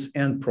tools,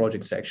 and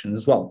project section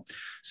as well.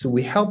 So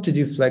we help to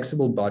do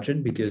flexible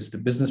budget because the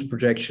business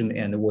projection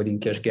and avoiding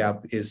cash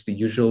gap is the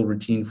usual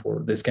routine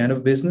for this kind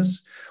of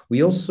business.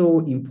 We also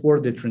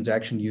import the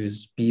transaction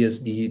use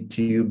PSD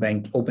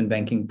to open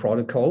banking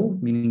protocol,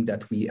 meaning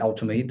that we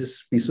automate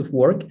this piece of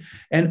work.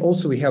 And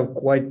also we have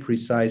quite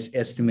precise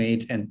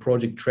estimate and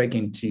project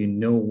tracking to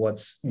know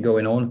what's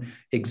going on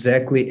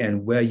exactly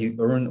and where you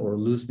earn or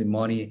lose the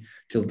money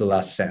till the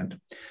last cent.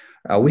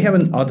 We have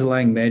an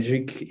underlying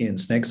magic in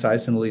snack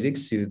size analytics.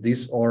 So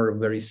these are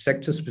very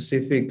sector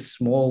specific,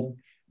 small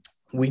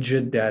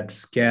widget that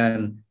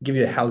can give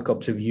you a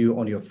helicopter view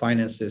on your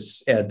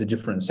finances at the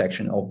different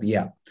section of the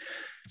app.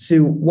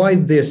 So why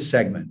this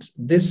segment?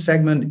 This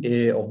segment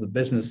of the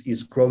business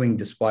is growing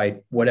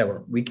despite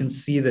whatever. We can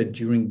see that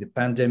during the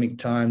pandemic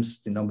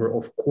times, the number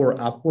of core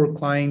Upwork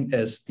clients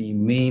as the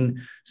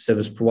main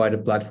service provider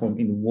platform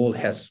in the world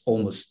has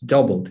almost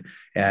doubled,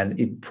 and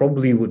it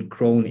probably would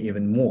grow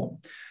even more.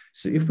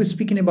 So if we're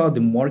speaking about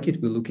the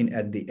market, we're looking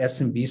at the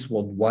SMBs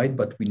worldwide,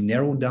 but we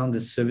narrow down the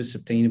service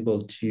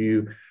obtainable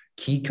to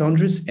key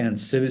countries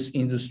and service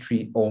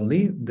industry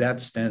only.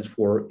 That stands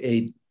for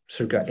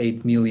circa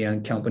 8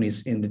 million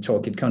companies in the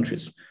target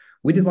countries.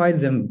 We divide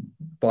them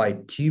by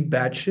 2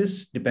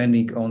 batches,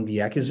 depending on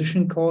the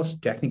acquisition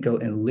cost, technical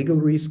and legal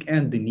risk,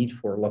 and the need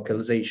for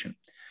localization.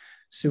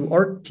 So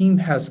our team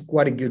has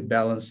quite a good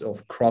balance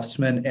of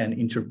craftsmen and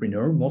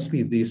entrepreneur.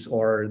 Mostly these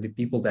are the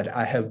people that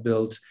I have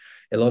built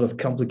a lot of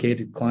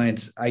complicated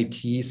clients'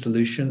 IT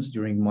solutions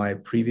during my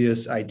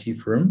previous IT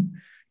firm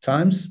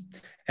times.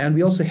 And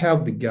we also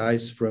have the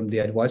guys from the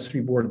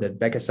advisory board that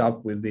back us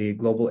up with the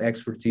global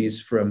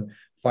expertise from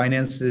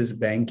finances,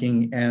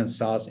 banking, and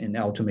SaaS and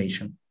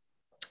automation.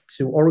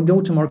 So our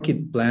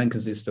go-to-market plan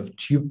consists of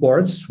 2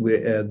 parts,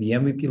 with the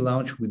MVP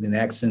launch with an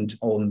accent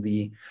on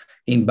the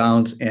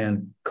inbound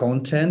and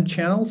content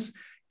channels,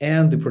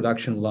 and the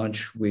production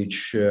launch,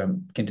 which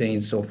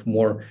contains of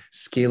more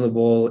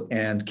scalable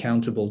and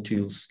countable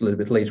tools a little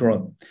bit later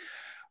on.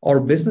 Our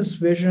business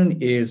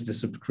vision is the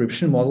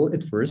subscription model.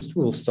 At first,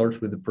 we'll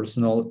start with the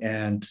personal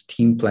and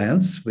team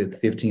plans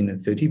with $15 and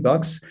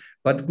 $30,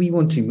 but we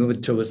want to move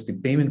it towards the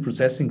payment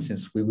processing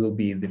since we will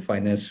be the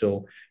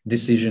financial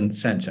decision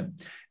center.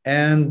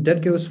 And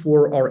that goes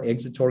for our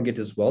exit target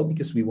as well,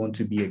 because we want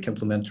to be a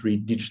complementary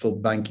digital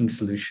banking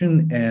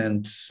solution,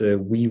 and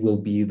we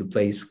will be the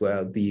place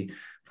where the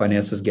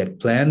finances get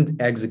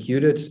planned,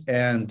 executed,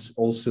 and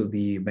also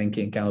the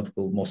banking account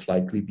will most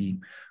likely be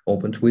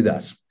opened with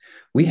us.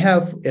 We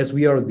have, as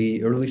we are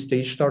the early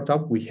stage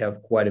startup, we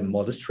have quite a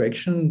modest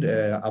traction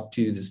up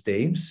to this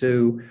day.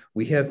 So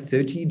we have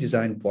 30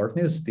 design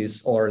partners.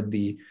 These are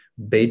the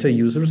beta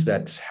users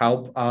that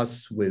help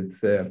us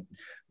with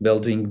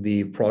building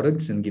the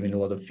products and giving a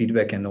lot of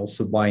feedback and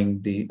also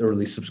buying the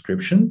early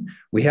subscription.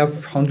 We have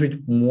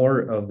 100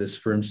 more of these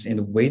firms in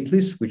the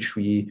waitlist, which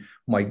we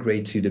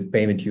migrate to the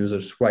payment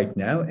users right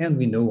now. And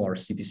we know our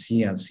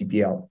CPC and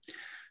CPL.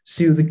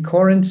 So the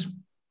current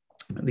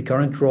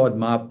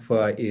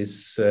roadmap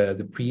is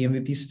the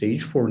pre-MVP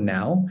stage for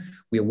now.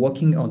 We are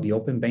working on the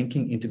open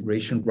banking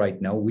integration right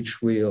now,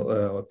 which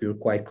will appear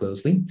quite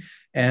closely.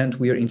 And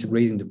we are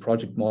integrating the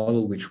project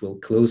model, which will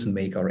close and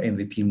make our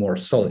MVP more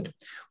solid.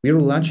 We are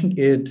launching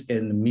it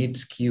in mid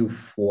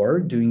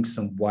Q4, doing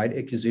some wide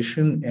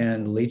acquisition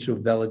and later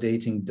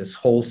validating this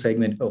whole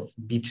segment of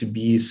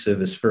B2B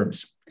service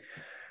firms.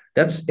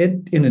 That's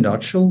it in a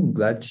nutshell.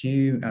 Glad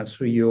to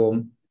answer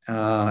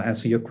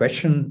your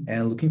question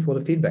and looking for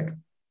the feedback.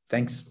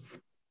 Thanks.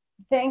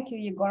 Thank you,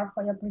 Igor,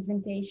 for your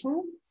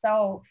presentation.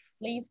 So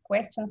please,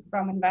 questions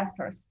from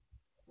investors.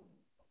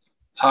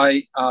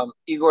 Hi,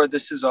 Igor,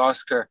 this is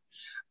Oscar.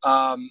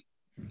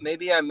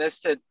 Maybe I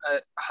missed it.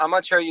 How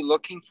much are you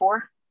looking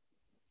for?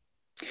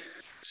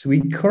 So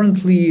we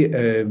currently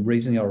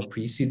raising our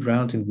pre-seed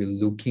round, and we're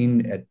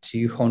looking at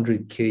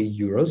 200K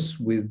euros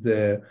with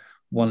the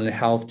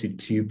 1.5 to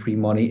 2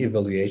 pre-money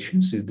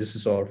evaluations. So this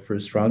is our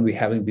first round. We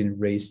haven't been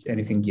raised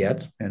anything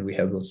yet, and we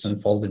have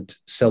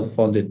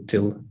self-funded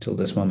till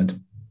this moment.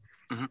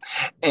 Mm-hmm.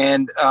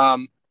 And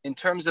in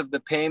terms of the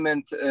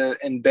payment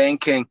and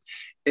banking,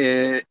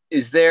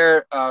 is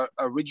there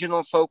a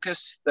regional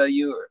focus that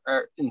you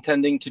are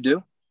intending to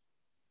do?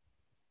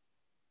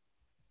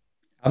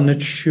 I'm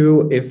not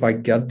sure if I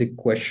got the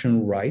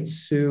question right.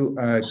 So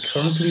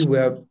currently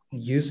we're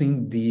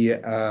using the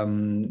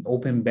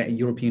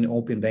European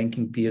Open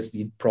Banking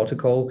PSD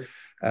protocol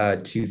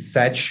to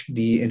fetch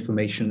the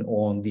information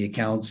on the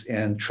accounts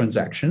and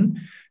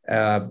transaction.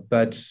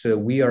 But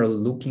we are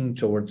looking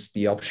towards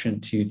the option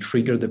to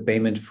trigger the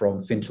payment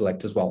from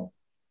Fintellect as well.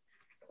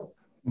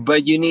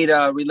 But you need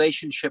a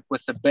relationship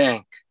with the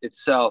bank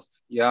itself,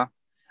 yeah?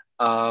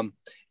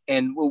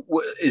 And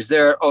is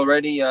there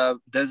already a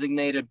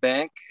designated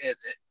bank?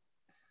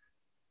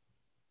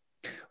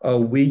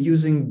 We're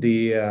using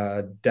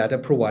the data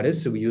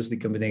providers. So we use the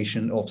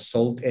combination of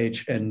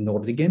SaltEdge and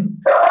Nordigen.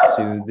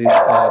 So these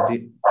are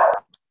the...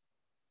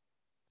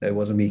 That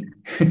wasn't me.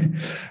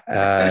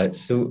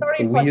 So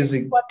sorry, we use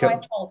it. My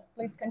fault.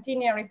 Please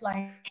continue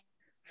replying.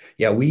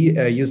 Yeah, we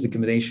use the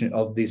combination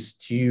of these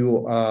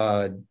 2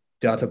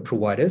 data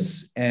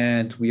providers,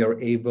 and we are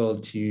able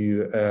to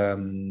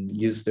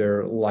use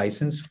their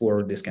license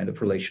for this kind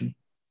of relation.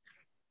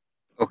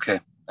 Okay,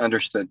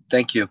 understood.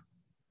 Thank you.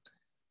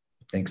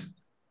 Thanks.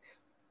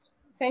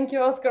 Thank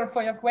you, Oscar,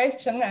 for your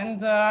question.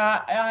 And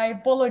I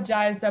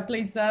apologize.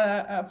 Please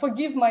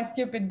forgive my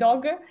stupid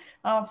dog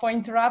for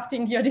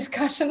interrupting your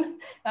discussion.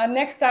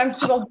 Next time,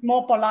 he will be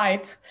more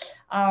polite.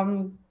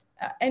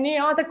 Any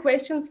other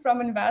questions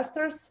from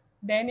investors?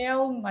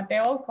 Daniel,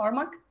 Matteo,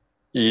 Cormac?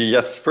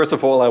 Yes, first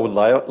of all, I would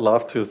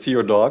love to see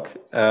your dog,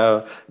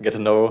 get to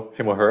know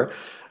him or her.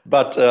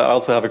 But I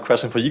also have a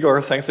question for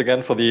Igor. Thanks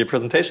again for the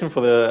presentation,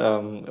 for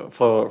the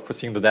for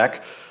seeing the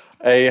deck.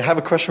 I have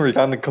a question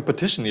regarding the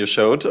competition you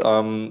showed,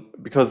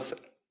 because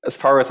as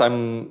far as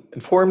I'm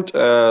informed,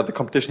 the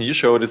competition you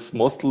showed is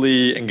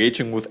mostly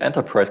engaging with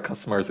enterprise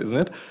customers,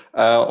 isn't it?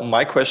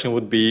 My question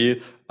would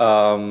be,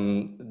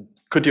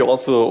 could you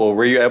also, or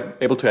were you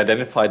able to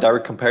identify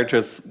direct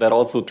competitors that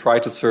also try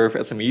to serve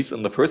SMEs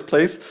in the first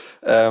place,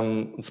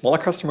 smaller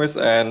customers,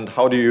 and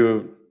how do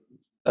you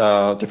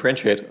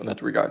differentiate in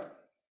that regard?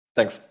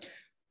 Thanks.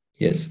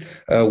 Yes.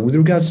 With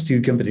regards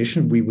to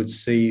competition, we would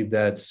say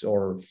that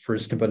our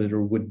first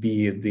competitor would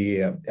be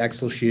the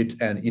Excel sheet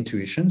and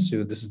Intuition.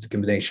 So this is the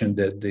combination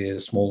that the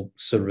small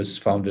service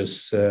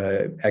founders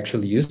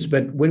actually use.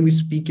 But when we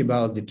speak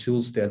about the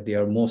tools that they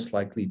are most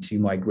likely to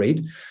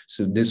migrate,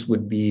 so this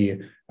would be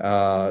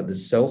the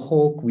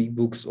Zoho,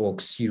 QuickBooks, or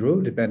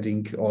Xero,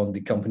 depending on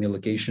the company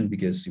location,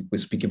 because if we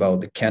speak about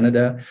the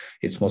Canada,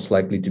 it's most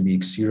likely to be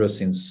Xero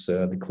since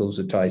the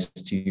closer ties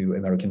to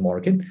American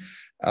market.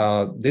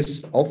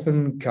 This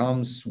often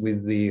comes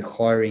with the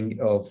hiring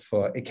of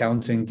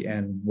accounting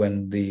and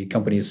when the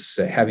company is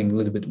having a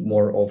little bit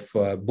more of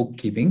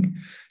bookkeeping.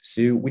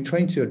 So we're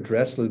trying to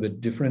address a little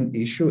bit different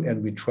issue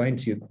and we're trying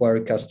to acquire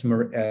a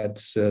customer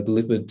at a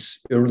little bit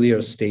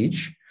earlier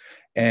stage.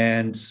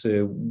 And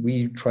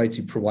we try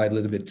to provide a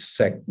little bit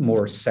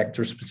more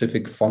sector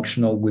specific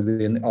functional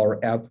within our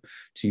app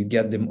to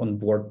get them on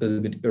board a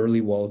little bit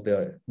early while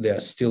they're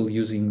still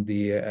using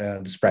the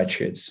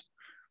spreadsheets.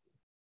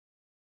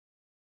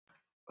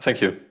 Thank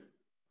you.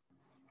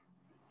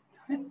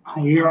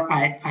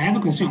 I have a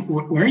question.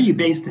 Where are you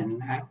based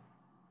in?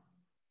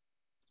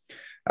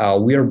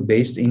 We are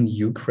based in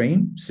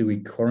Ukraine. So we're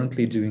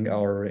currently doing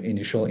our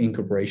initial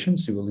incorporation.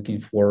 So we're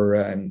looking for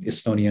an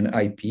Estonian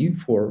IP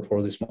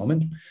for this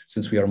moment,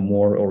 since we are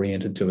more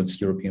oriented towards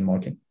European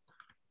market.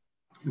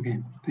 Okay,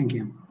 thank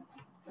you.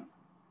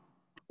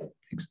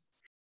 Thanks.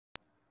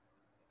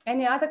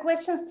 Any other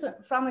questions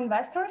from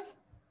investors?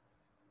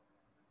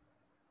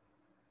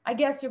 I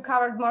guess you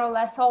covered more or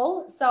less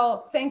all.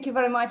 So thank you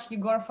very much,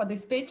 Igor, for the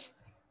speech.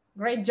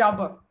 Great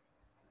job.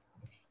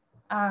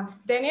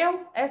 Daniel,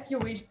 as you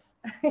wished.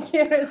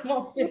 Here is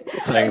Mopsy.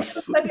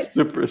 Thanks.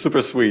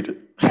 Super sweet.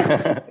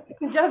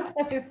 Just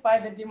satisfy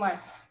the demand.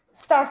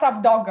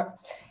 Startup dog.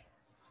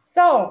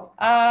 So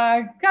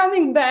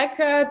coming back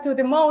to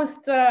the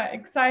most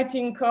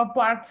exciting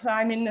part,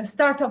 I mean,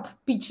 startup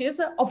pitches,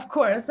 of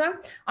course,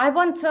 I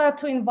want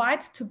to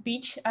invite to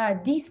pitch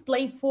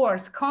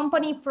Displayforce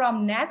company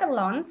from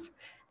Netherlands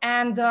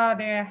and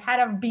the head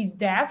of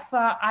BizDev,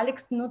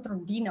 Alex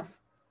Nutrudinov.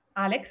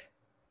 Alex?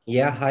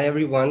 Yeah, hi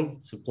everyone.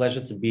 It's a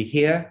pleasure to be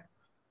here.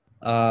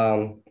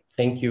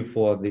 Thank you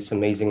for this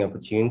amazing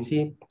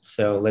opportunity.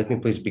 So let me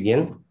please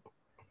begin.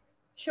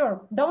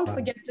 Sure. Don't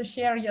forget to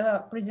share your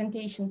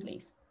presentation,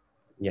 please.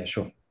 Yeah,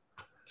 sure.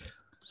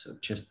 So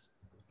just,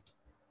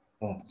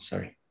 oh,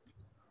 sorry.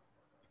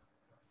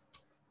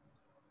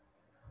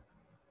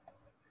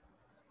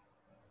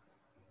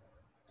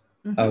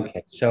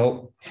 Okay,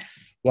 so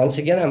once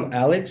again, I'm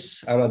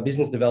Alex. I'm a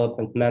business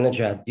development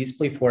manager at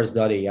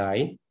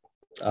Displayforce.ai.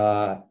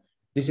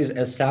 This is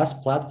a SaaS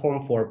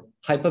platform for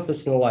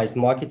hyper-personalized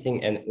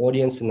marketing and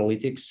audience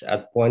analytics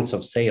at points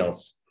of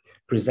sales,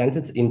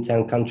 presented in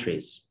 10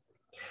 countries.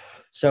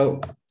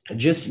 So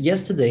just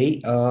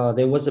yesterday,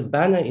 there was a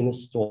banner in a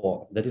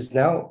store that is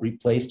now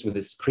replaced with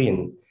a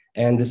screen.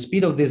 And the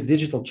speed of this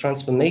digital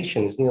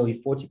transformation is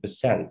nearly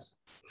 40%.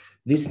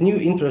 This new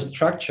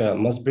infrastructure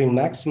must bring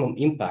maximum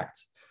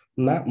impact.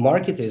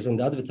 Marketers and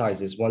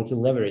advertisers want to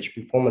leverage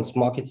performance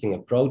marketing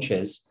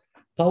approaches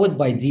powered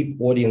by deep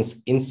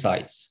audience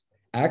insights.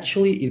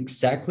 Actually,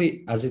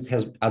 exactly as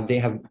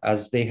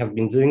they have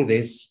been doing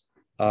this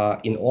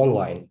in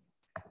online.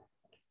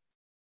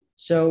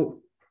 So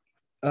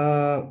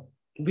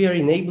we are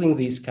enabling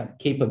these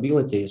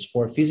capabilities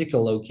for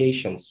physical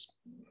locations.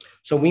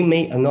 So we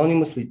may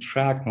anonymously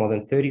track more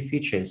than 30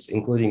 features,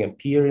 including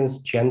appearance,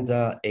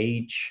 gender,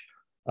 age,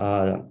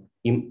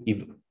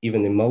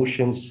 even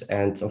emotions,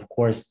 and of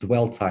course,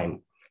 dwell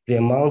time, the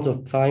amount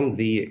of time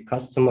the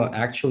customer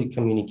actually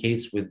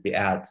communicates with the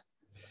ad.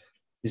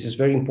 This is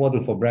very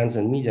important for brands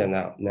and media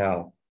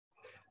now.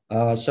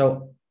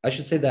 So I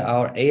should say that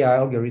our AI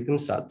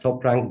algorithms are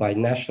top ranked by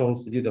National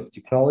Institute of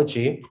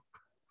Technology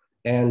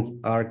and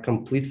are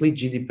completely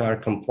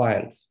GDPR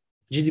compliant,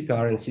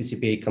 GDPR and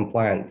CCPA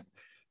compliant.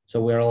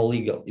 So we're all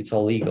legal, it's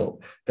all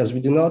legal, because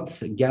we do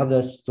not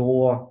gather,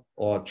 store,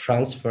 or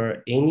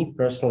transfer any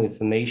personal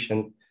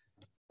information.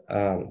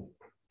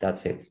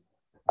 That's it.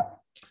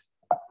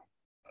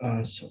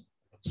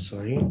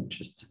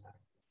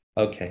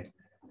 Okay.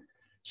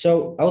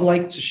 So I would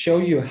like to show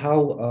you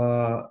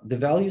how the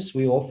values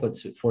we offer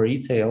for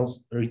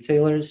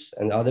retailers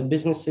and other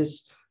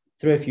businesses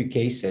through a few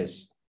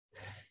cases.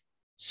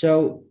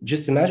 So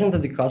just imagine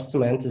that the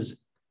customer enters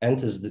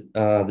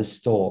the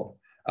store.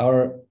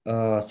 Our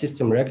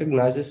system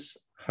recognizes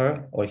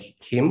her or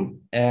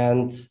him,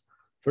 and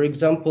for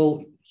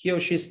example, he or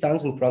she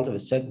stands in front of a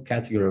certain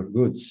category of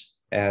goods,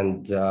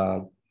 and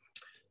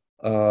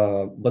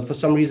but for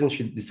some reason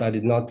she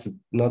decided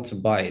not to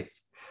buy it.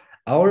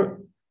 Our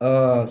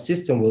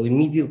system will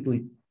immediately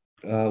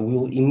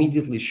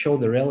show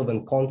the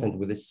relevant content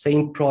with the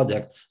same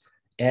product,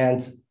 and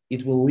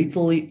it will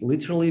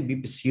literally be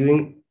pursuing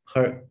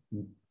her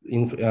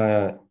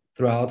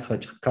throughout her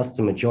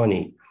customer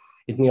journey.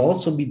 It may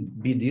also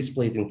be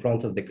displayed in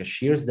front of the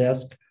cashier's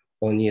desk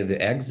or near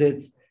the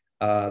exit.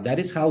 That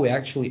is how we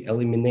actually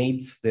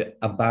eliminate the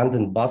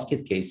abandoned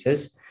basket cases,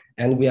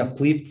 and we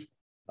uplift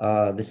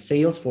the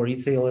sales for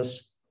retailers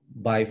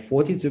by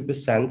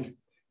 42%,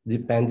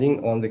 depending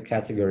on the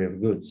category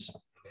of goods.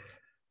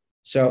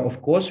 So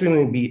of course, we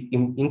may be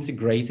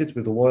integrated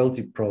with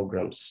loyalty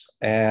programs,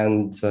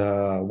 and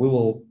we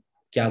will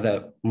gather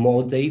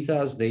more data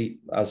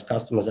as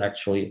customers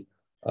actually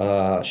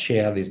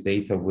share this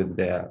data with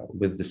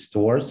the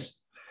stores.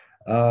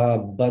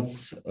 But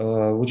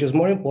which is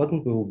more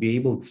important, we will be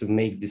able to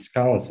make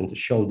discounts and to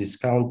show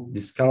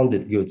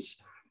discounted goods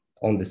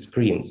on the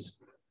screens.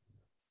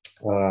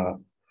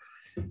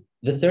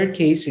 The third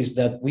case is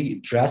that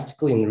we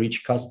drastically enrich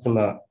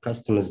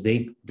customers'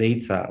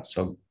 data.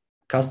 So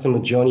customer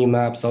journey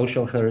map,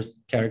 social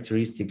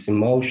characteristics,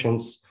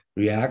 emotions,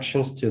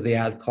 reactions to the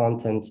ad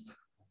content,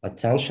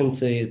 attention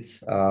to it,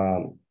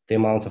 the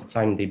amount of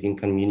time they've been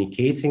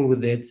communicating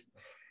with it.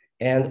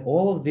 And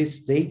all of this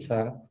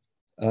data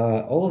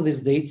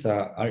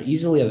are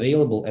easily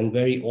available and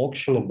very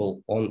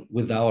auctionable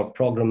with our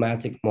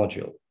programmatic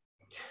module.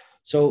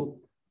 So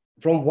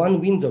from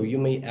one window, you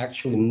may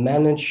actually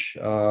manage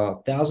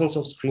thousands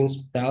of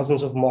screens,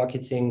 thousands of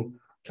marketing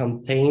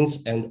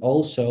campaigns, and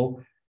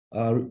also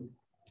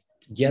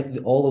get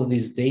all of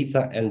this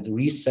data and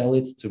resell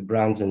it to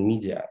brands and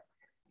media,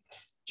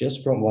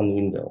 just from one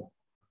window.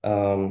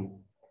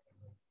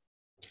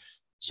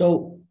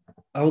 So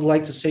I would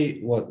like to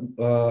say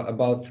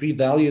about 3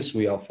 values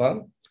we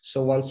offer.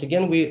 So once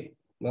again, we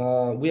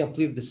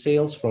uplift the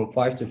sales from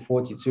 5 to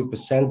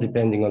 42%,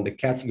 depending on the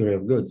category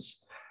of goods.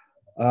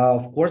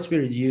 Of course, we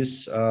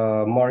reduce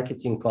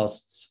marketing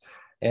costs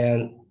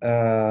and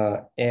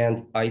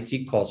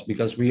IT costs,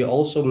 because we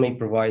also may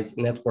provide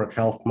network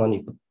health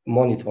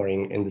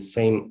monitoring in the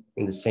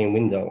same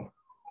window.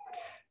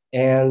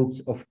 And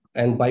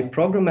by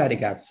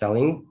programmatic ad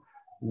selling,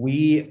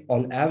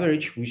 on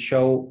average we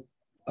show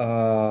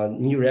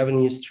new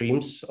revenue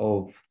streams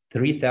of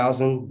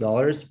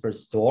 $3,000 per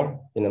store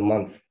in a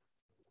month,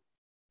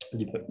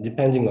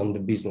 depending on the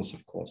business,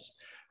 of course,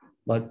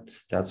 but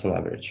that's on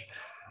average.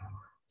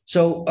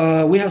 So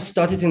we have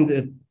started in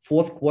the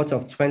fourth quarter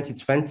of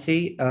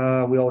 2020.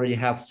 We already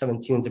have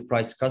 17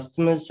 enterprise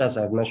customers. As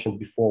I've mentioned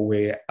before,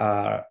 we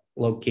are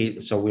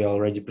located, so we are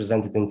already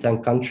presented in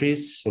 10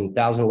 countries, in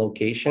 1,000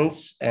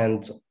 locations,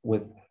 and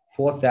with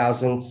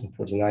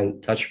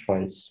 4,049 touch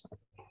points.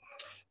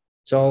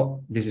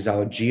 So this is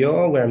our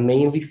geo. We're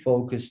mainly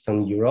focused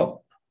on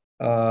Europe.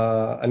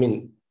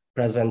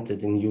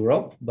 Presented in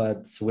Europe,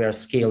 but we're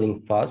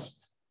scaling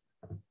fast.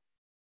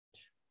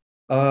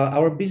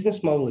 Our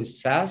business model is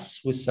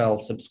SaaS. We sell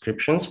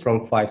subscriptions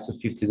from $5 to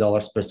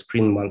 $50 per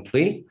screen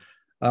monthly.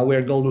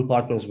 We're golden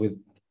partners with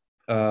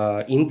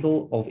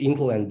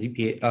Intel and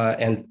DPA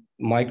and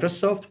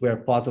Microsoft. We're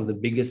part of the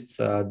biggest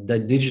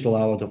the Digital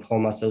Out of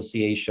Home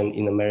Association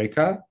in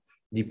America,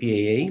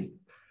 DPAA,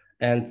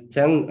 and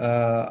 10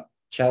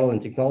 channel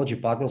and technology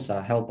partners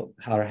are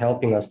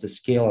helping us to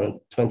scale a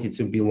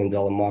 $22 billion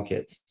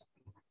market.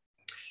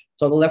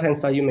 So on the left-hand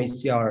side, you may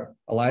see our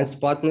alliance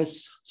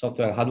partners,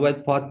 software and hardware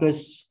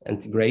partners,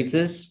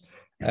 integrators.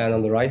 And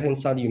on the right-hand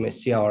side, you may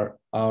see our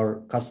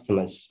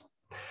customers.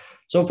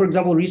 So for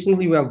example,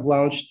 recently we have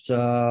launched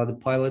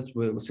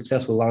we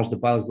successfully launched the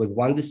pilot with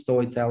One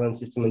Store, Italian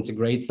system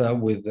integrator,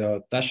 with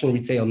a fashion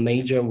retail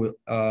major,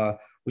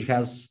 which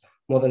has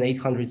more than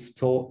 800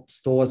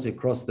 stores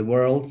across the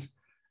world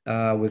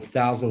with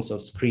thousands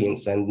of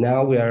screens. And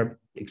now we are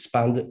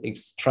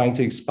trying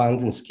to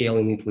expand and scale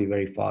in Italy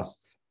very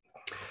fast.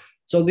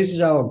 So this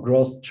is our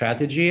growth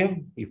strategy.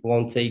 If we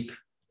won't take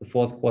the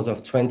fourth quarter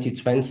of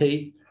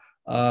 2020,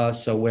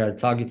 so we are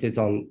targeted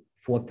on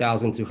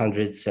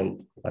 4,200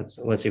 and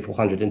let's say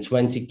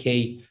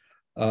 420K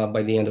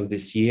by the end of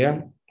this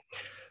year.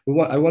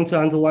 I want to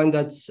underline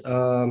that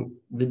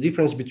the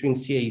difference between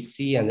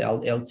CAC and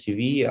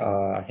LTV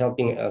are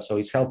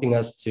helping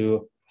us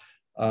to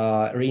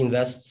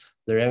reinvest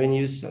the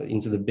revenues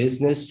into the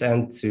business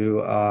and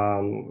to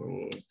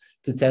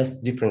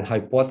test different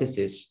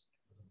hypotheses.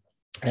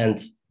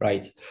 And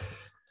right,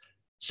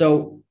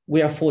 so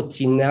we are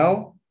 14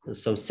 now.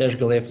 So Serge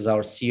Galev is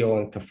our CEO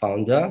and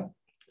co-founder.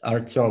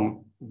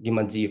 Artem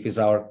Gimadiev is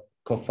our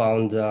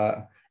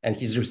co-founder, and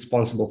he's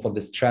responsible for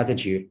the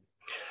strategy.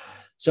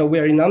 So we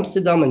are in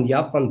Amsterdam, and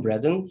Jaap van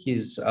Bredden,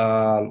 he's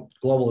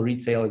global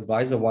retail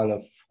advisor,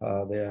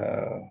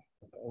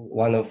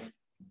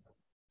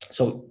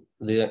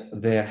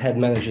 the head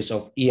managers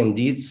of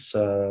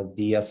EMD,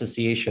 the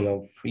Association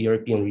of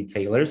European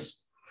Retailers.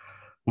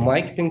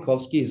 Mike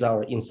Pinkowski is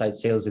our inside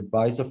sales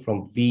advisor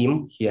from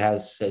Veeam. He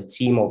has a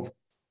team of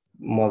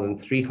more than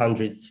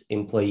 300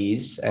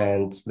 employees,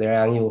 and their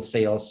annual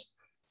sales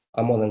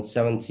are more than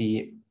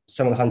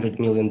 $700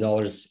 million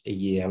a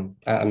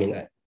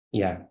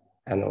year.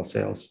 Annual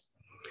sales.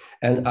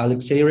 And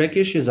Alexey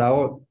Rekish is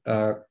our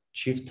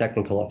Chief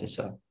Technical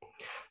Officer.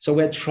 So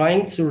we're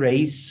trying to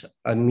raise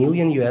 $1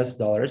 million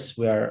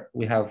where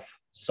we have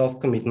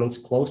soft commitments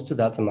close to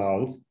that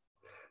amount,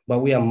 but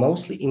we are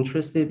mostly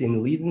interested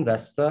in lead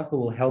investor who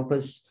will help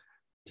us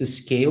to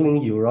scale in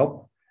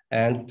Europe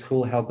and who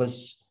will help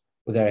us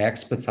with their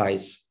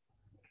expertise.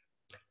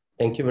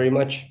 Thank you very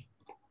much.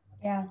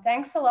 Yeah,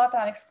 thanks a lot,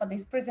 Alex, for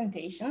this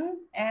presentation.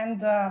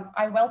 And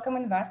I welcome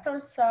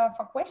investors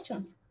for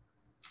questions.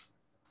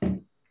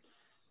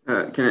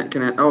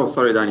 Can I? Oh,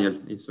 sorry, Daniel.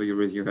 So you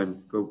raised your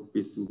hand.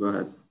 Please do go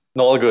ahead.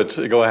 No, all good.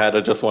 Go ahead.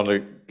 I just want to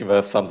give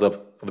a thumbs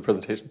up for the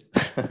presentation.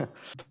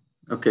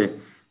 Okay,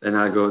 then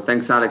I'll go.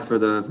 Thanks, Alex, for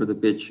the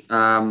pitch.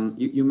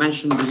 You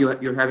mentioned that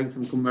you're having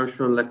some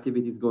commercial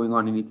activities going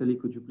on in Italy.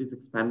 Could you please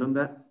expand on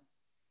that?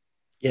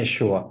 Yeah,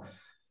 sure.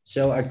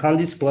 So I can't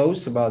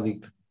disclose about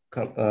the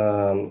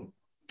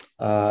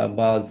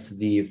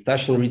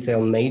fashion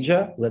retail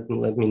major. Let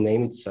me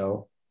name it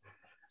so.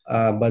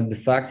 But the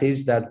fact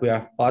is that we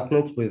have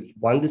partnered with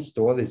one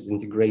store. This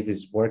integrator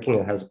is working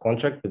and has a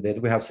contract with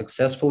it. We have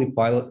successfully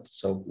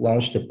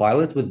launched a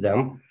pilot with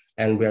them,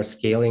 and we are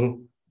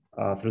scaling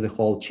through the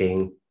whole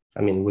chain.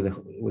 I mean, with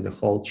the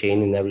whole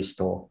chain in every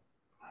store.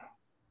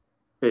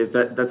 Okay,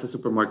 that's a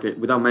supermarket.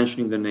 Without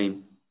mentioning the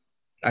name.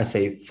 I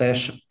say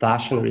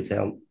fashion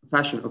retail.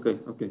 Fashion. Okay.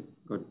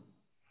 Good.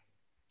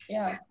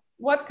 Yeah.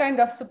 What kind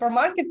of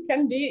supermarket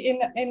can be in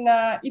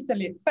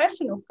Italy?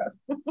 Fashion, of course.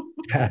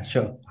 Yeah,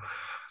 sure.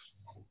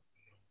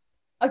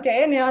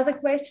 Okay, any other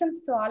questions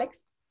to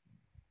Alex?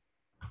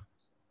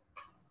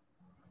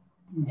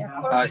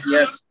 Yeah,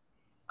 yes,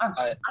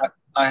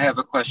 I have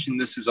a question.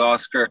 This is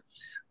Oscar.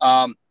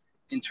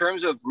 In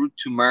terms of route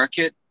to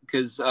market,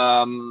 because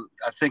I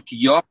think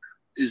Yop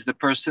is the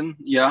person,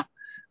 yeah.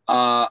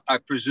 I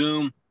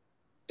presume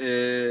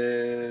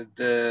I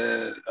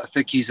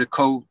think he's a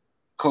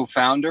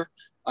co-founder.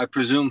 I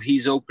presume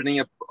he's opening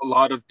up a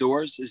lot of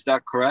doors. Is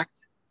that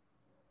correct?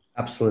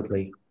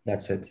 Absolutely.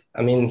 That's it.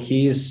 I mean,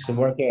 he's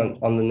working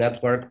on the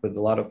network with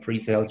a lot of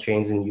retail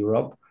chains in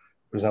Europe,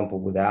 for example,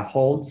 with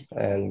Ahold.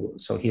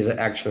 And so he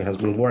actually has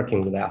been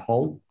working with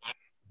Ahold,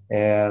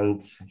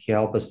 and he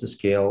helped us to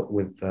scale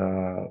with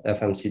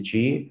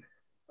FMCG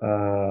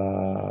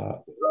and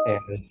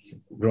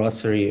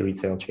grocery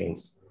retail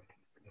chains.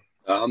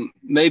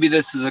 Maybe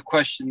this is a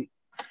question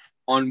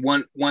on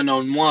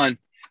one-on-one,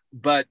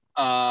 but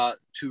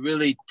to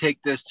really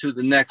take this to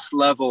the next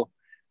level,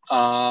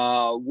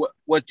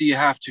 what do you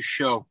have to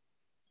show?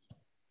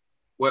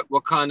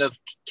 What kind of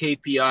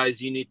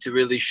KPIs you need to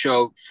really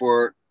show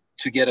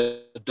to get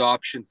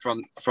adoption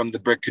from the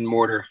brick and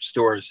mortar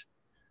stores?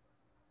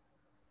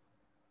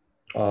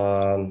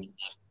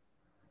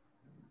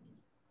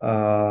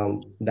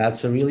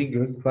 That's a really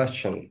good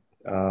question.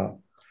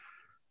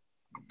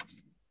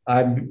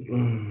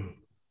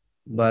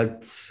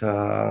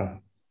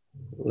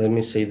 Let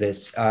me say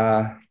this.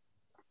 I'm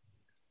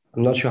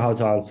not sure how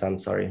to answer. I'm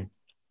sorry.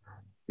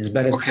 It's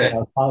better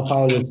to our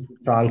founders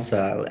to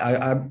answer.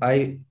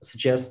 I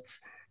suggest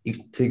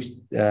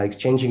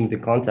exchanging the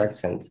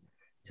contacts and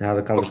to have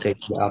a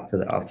conversation after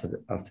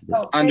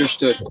this.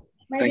 Understood.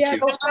 Maybe I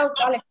will help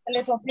Alex a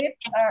little bit.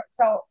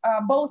 So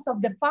both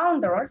of the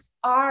founders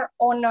are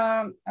on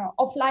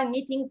offline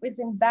meeting with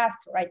Invest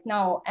right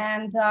now,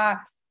 and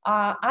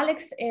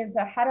Alex is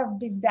head of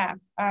BizDev.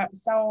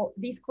 So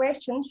these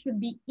questions should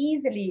be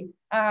easily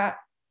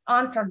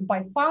answered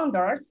by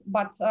founders,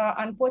 but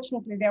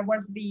unfortunately there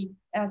was the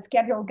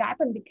schedule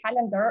gap in the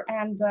calendar,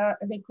 and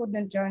they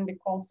couldn't join the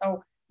call.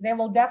 So they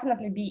will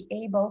definitely be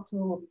able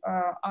to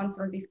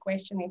answer this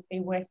question if they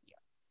were here.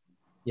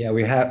 Yeah,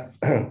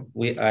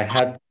 I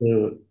had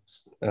to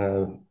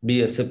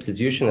be a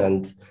substitution,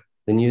 and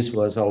the news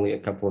was only a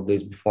couple of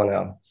days before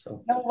now.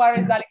 So no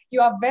worries, Alex.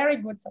 You are very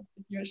good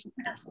substitution.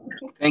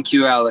 Thank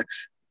you,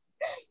 Alex.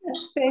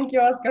 Thank you,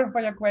 Oscar,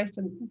 for your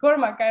question.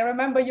 Cormac, I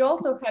remember you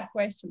also had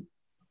questions.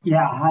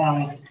 Yeah, hi,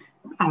 Alex.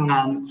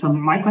 So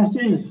my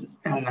question is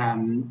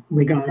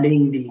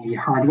regarding the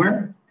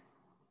hardware.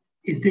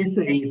 Is this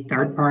a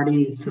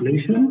third-party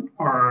solution,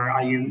 or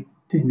are you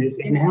doing this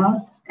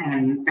in-house?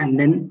 And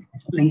then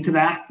linked to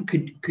that,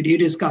 could you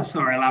discuss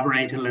or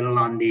elaborate a little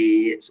on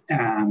the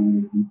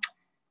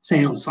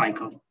sales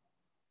cycle?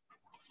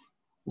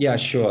 Yeah,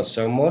 sure.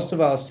 So most of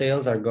our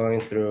sales are going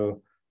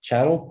through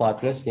channel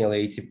partners,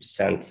 nearly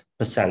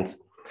 80%.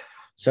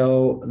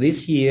 So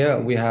this year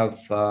we have,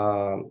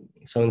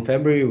 so in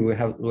February we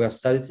have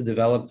started to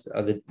develop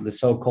the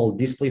so-called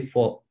Display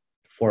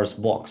Force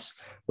box,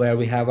 where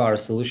we have our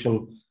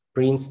solution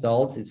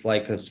pre-installed. It's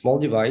like a small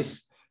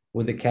device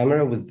with a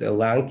camera, with a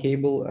LAN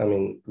cable,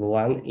 the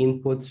LAN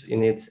input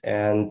in it,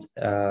 and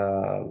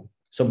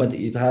but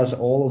it has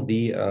all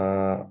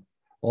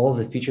of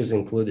the features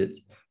included.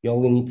 You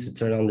only need to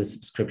turn on the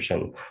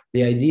subscription.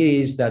 The idea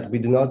is that we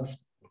do not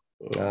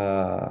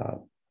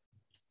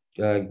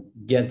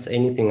get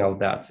anything of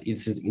that.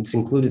 It's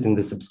included in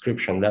the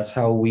subscription. That's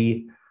how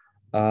we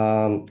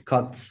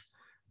cut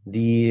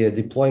the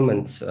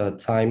deployment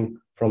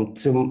time from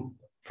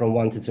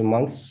 1 to 2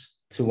 months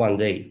to 1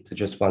 day, to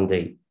just 1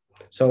 day.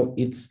 So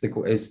it's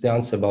the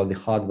answer about the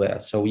hardware.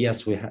 So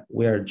yes,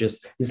 we are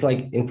just, it's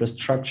like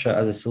infrastructure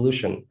as a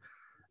solution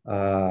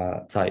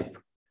type.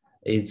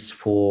 It's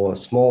for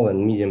small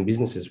and medium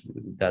businesses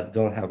that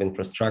don't have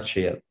infrastructure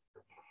yet.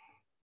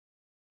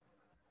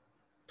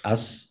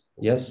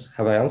 Yes,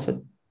 have I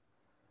answered?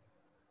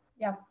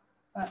 Yeah,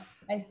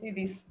 I see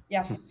this.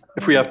 Yeah.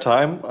 If we have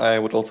time, I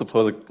would also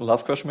pose a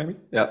last question, maybe.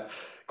 Yeah,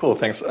 cool.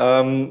 Thanks.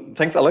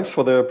 Thanks, Alex,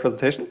 for the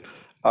presentation.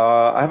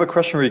 I have a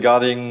question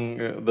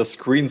regarding the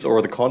screens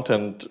or the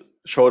content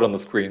showed on the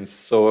screens.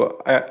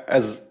 So,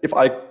 if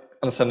I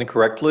understand it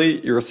correctly,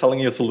 you're selling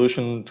your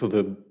solution to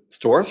the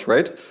stores,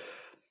 right?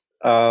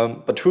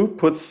 But who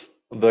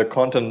puts the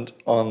content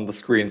on the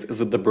screens?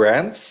 Is it the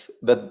brands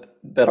that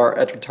are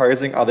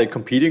advertising? Are they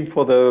competing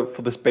for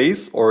the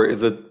space, or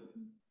is it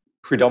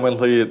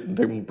predominantly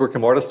the brick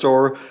and mortar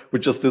store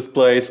which just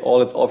displays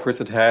all its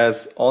offers it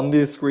has on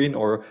the screen,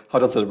 or how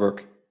does it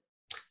work?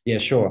 Yeah,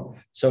 sure.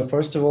 So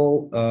first of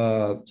all,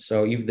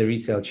 so if the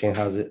retail chain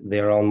has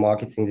their own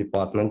marketing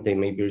department, they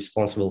may be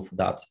responsible for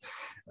that.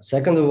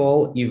 Second of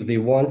all, if they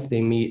want,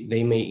 they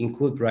may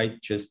include,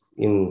 right, just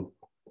on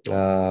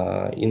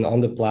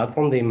the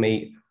platform, they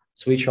may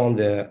switch on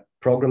the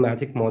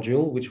programmatic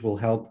module, which will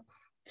help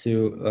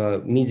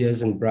to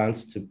medias and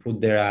brands to put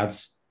their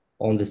ads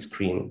on the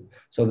screen.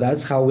 So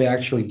that's how we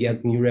actually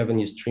get new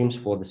revenue streams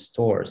for the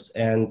stores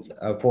and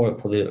for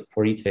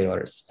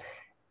retailers.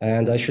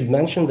 And I should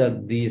mention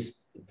that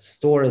this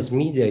store as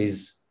media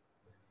is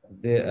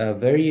a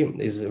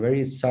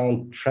very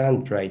sound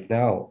trend right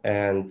now,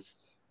 and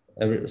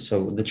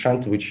so the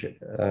trend which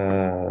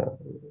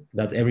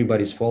that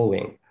everybody's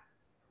following.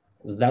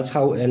 That's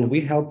how, and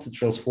we help to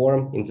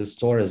transform into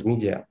store as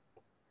media.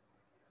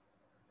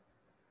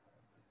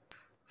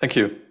 Thank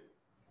you.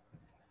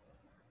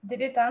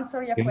 Did it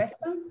answer your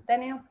question,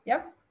 Daniel?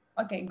 Yeah.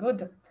 Okay,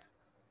 good.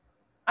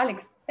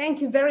 Alex,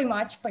 thank you very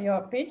much for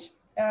your pitch.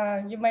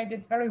 You made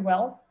it very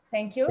well.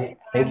 Thank you.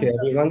 Thank you,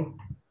 everyone.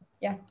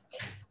 Yeah.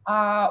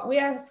 We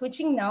are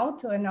switching now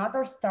to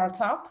another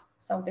startup.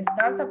 So the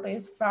startup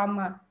is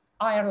from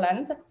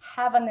Ireland,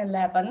 Heaven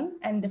 11,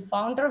 and the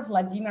founder,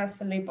 Vladimir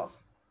Filipov.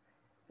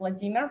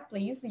 Vladimir,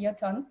 please, your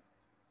turn.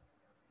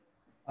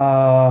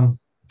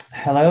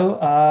 Hello.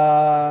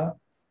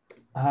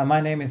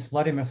 My name is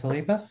Vladimir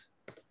Filipov,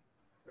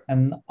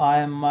 and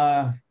I'm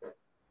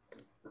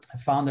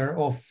founder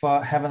of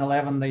Heaven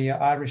 11, the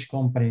Irish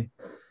company.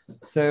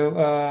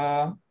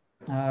 So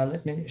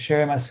let me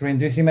share my screen.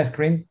 Do you see my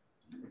screen?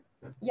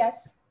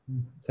 Yes.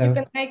 So, you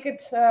can make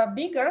it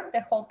bigger,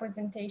 the whole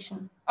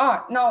presentation.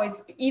 Oh, no,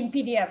 it's in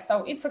PDF,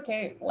 so it's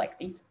okay like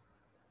this.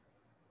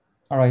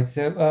 All right.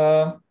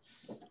 So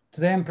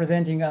today I'm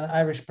presenting an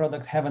Irish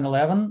product, Heaven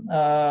 11,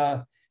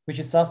 which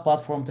is a SaaS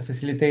platform to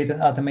facilitate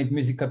and automate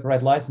music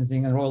copyright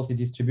licensing and royalty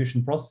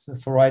distribution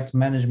processes for rights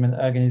management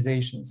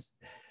organizations.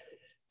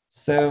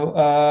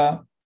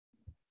 So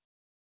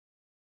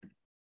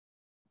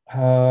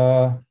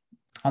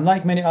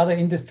unlike many other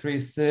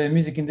industries,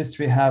 music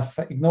industry have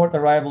ignored the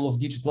arrival of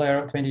digital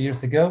era 20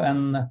 years ago,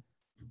 and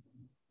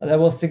that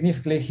was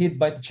significantly hit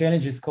by the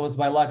challenges caused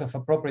by lack of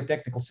appropriate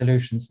technical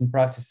solutions and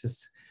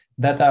practices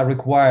that are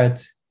required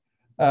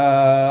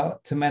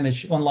to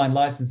manage online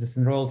licenses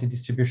and royalty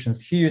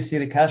distributions. Here you see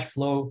the cash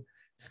flow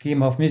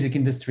scheme of music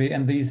industry,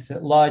 and these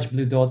large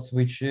blue dots,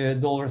 which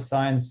dollar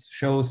signs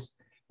shows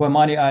where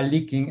money are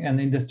leaking and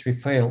the industry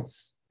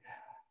fails.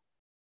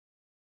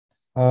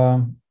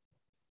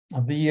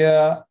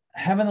 The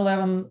Heaven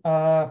 11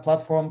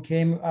 platform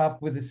came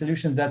up with a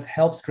solution that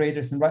helps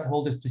creators and right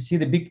holders to see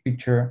the big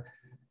picture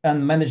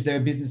and manage their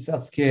business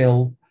at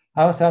scale.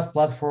 Our SaaS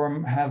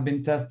platform have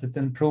been tested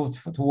and proved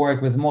to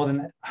work with more than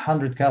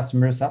 100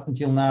 customers up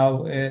until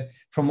now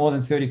from more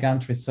than 30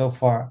 countries so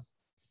far.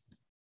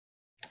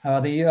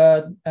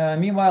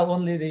 Meanwhile,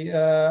 only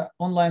the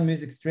online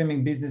music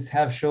streaming business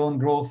have shown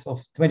growth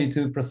of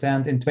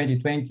 22% in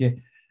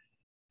 2020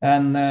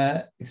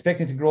 and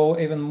expecting to grow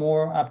even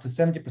more, up to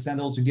 70%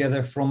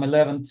 altogether, from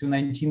 11 to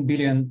 19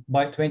 billion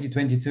by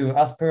 2022.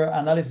 As per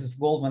analysis of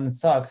Goldman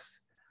Sachs,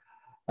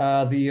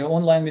 the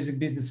online music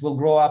business will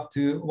grow up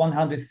to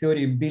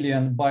 130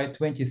 billion by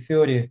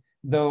 2030,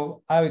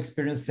 though our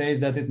experience says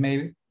that it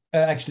may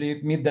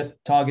actually meet that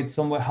target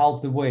somewhere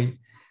half the way.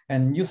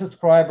 And new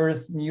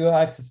subscribers, new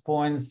access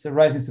points,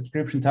 rising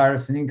subscription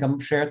tariffs and income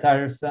share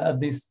tariffs,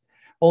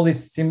 all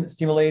this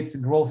stimulates the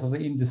growth of the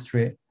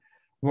industry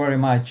very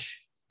much.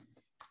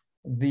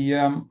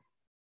 The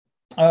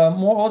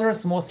more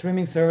orders, more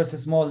streaming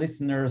services, more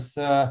listeners.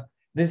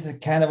 This is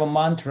kind of a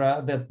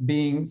mantra that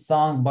being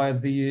sung by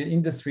the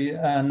industry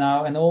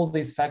now, and all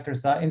these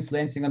factors are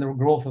influencing on the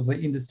growth of the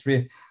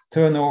industry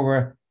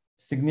turnover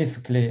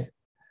significantly.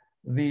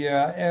 We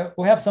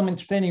have some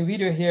entertaining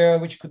video here,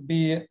 which could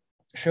be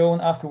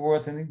shown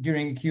afterwards and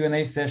during a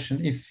Q&A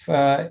session if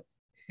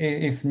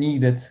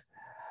needed.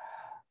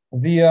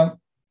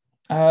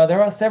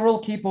 There are several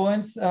key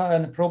points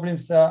and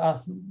problems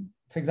as,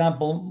 for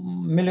example,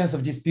 millions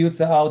of disputes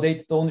are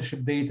outdated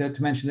ownership data,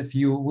 to mention a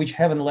few, which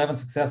Heaven 11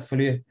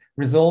 successfully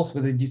resolves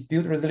with a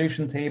dispute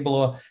resolution table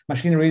or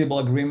machine-readable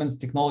agreements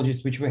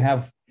technologies which we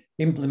have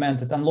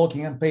implemented,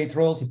 unlocking unpaid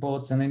royalty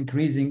pots and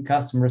increasing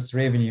customers'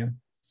 revenue.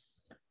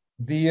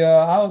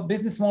 Our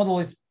business model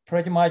is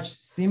pretty much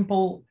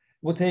simple.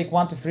 We take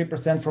 1 to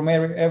 3% from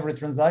every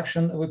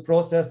transaction we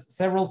process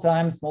several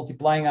times,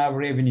 multiplying our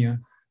revenue.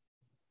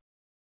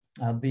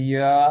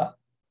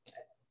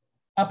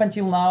 Up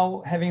until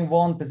now, having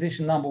won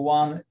position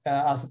 #1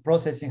 as a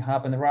processing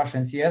hub in the Russia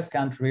and CS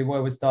country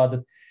where we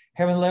started,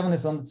 Heaven 11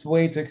 is on its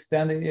way to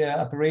extend the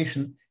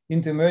operation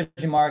into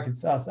emerging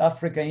markets as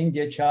Africa,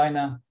 India,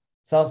 China,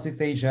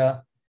 Southeast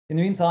Asia. In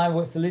the meantime,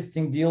 we're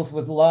soliciting deals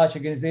with large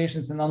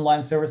organizations and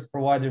online service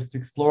providers to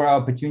explore our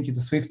opportunity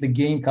to swiftly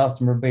gain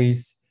customer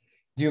base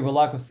due to the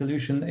lack of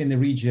solution in the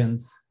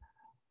regions.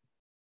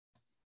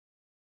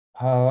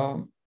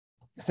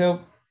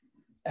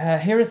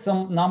 Here are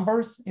some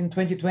numbers. In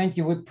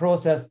 2020, we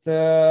processed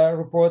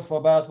reports for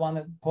about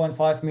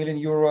 1.5 million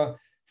euro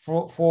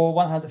for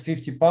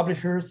 150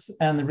 publishers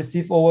and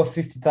received over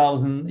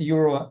 50,000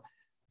 euro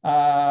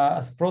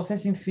as a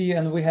processing fee.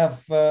 And we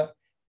have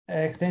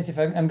extensive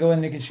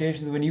ongoing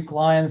negotiations with new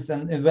clients,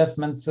 and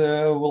investments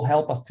will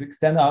help us to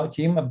extend our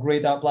team,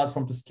 upgrade our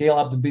platform to scale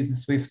up the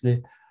business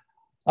swiftly.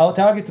 Our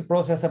target to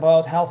process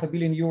about €500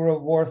 million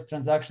worth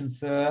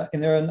transactions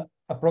and earn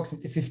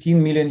approximately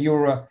 15 million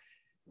euro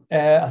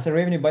as a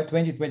revenue by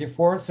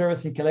 2024,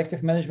 servicing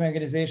collective management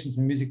organizations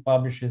and music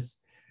publishers.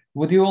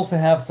 We do also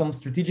have some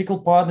strategical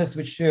partners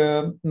which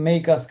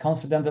make us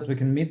confident that we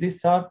can meet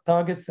these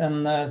targets,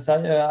 and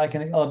I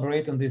can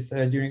elaborate on this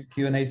during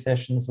Q&A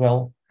session as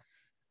well.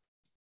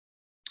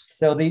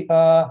 So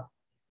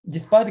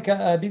despite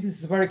the business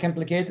is very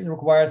complicated, it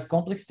requires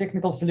complex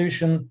technical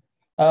solution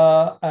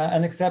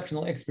and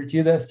exceptional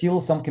expertise. There's still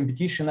some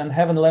competition, and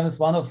Heaven 11 is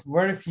one of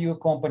very few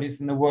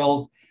companies in the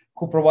world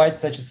who provide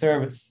such a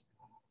service.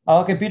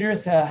 Our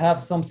competitors have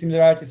some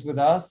similarities with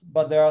us,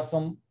 but there are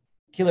some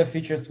killer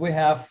features we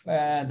have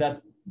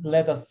that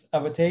let us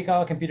overtake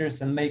our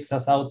competitors and makes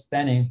us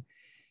outstanding.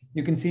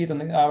 You can see it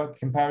on our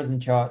comparison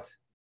chart.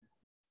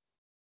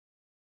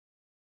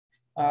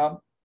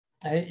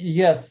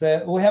 Yes,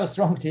 we have a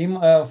strong team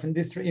of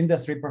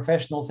industry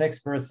professionals,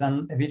 experts,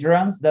 and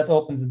veterans that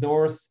opens the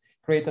doors,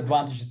 create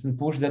advantages, and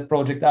push that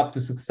project up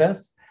to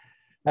success.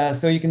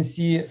 So you can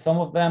see some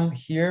of them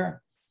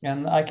here,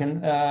 and I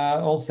can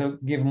also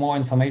give more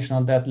information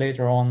on that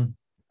later on.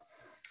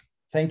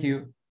 Thank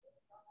you.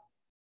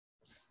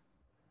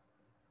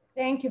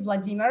 Thank you,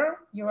 Vladimir.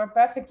 You are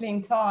perfectly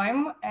in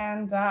time,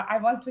 and I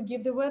want to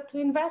give the word to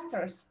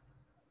investors.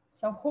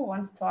 So who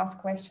wants to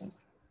ask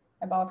questions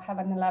about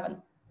Heaven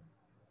 11?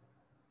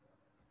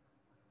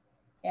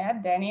 Yeah,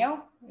 Daniel,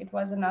 it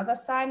was another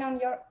sign on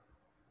your...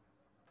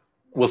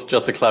 Was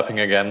just a clapping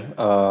again.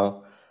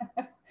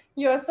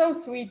 You're so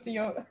sweet.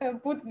 You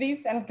put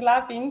this and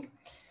clapping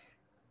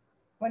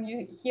when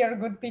you hear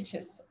good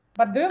pitches.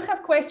 But do you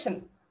have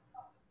questions?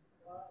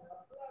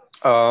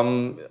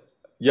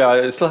 Yeah,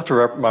 I still have to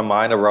wrap my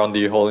mind around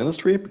the whole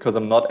industry because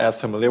I'm not as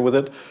familiar with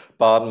it.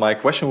 But my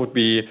question would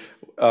be,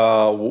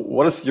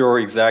 what is your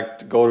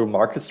exact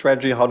go-to-market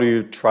strategy? How do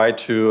you try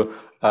to,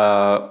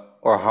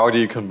 or how do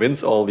you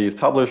convince all these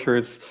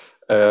publishers,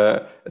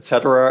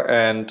 etc.?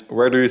 And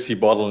where do you see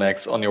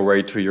bottlenecks on your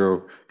way to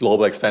your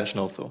global expansion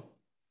also?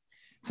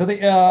 So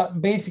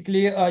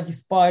basically,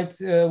 despite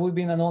we've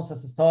been announced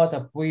as a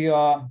startup, we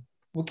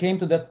came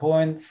to that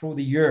point through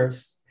the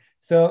years.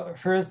 So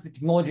first, the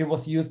technology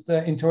was used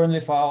internally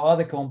for our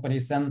other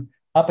companies, and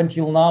up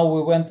until now,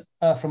 we went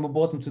from the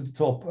bottom to the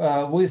top.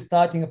 We're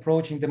starting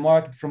approaching the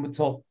market from the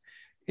top.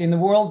 In the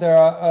world, there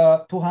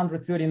are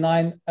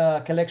 239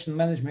 collection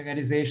management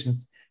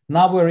organizations.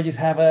 Now we already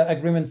have an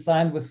agreement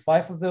signed with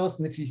 5 of those,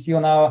 and if you see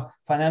on our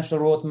financial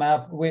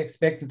roadmap, we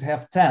expect to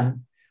have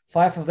 10.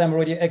 5 of them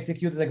already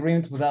executed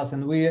agreement with us,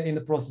 and we're in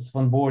the process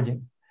of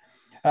onboarding.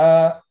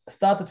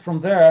 Started from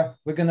there,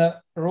 we're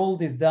gonna roll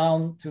this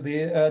down to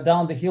the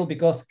down the hill,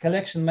 because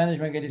collection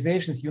management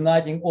organizations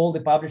uniting all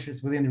the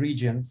publishers within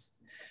regions.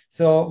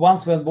 So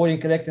once we're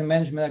onboarding collection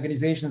management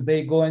organizations,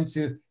 they're going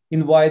to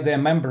invite their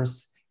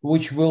members,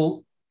 which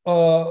will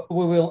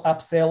we will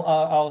upsell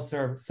our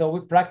service. So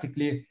we're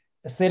practically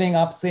setting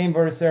up same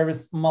very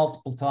service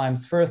multiple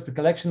times. First, the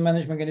collection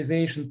management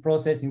organization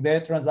processing their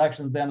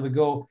transaction, then we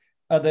go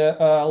at the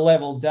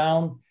level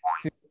down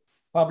to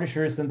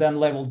publishers, and then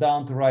level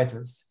down to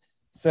writers.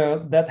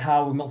 So that's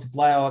how we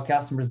multiply our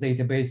customers'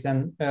 database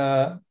and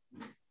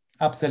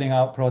upselling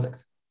our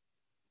product.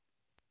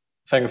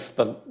 Thanks,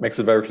 that makes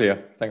it very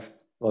clear. Thanks,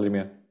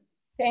 Vladimir.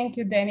 Thank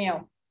you,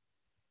 Daniel.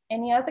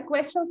 Any other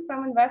questions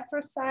from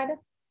investor side?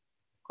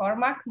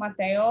 Cormac,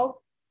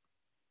 Matteo?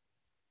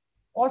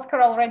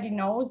 Oscar already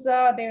knows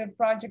their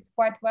project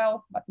quite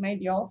well, but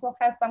maybe also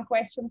has some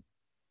questions.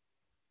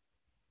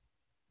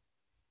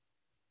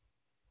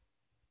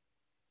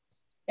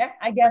 Yeah,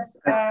 I guess.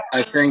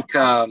 I think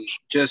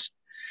just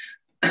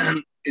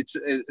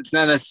it's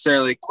not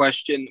necessarily a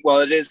question. Well,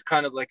 it is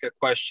kind of like a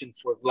question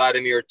for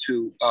Vladimir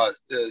to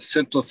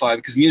simplify,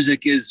 because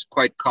music is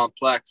quite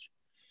complex.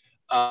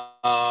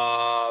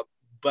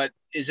 But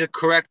is it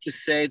correct to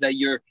say that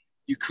you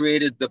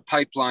created the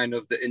pipeline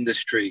of the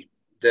industry,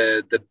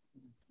 the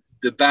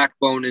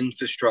backbone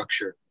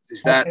infrastructure?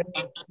 Is that?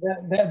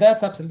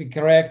 That's absolutely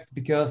correct,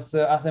 because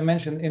as I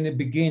mentioned in the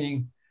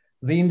beginning,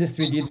 the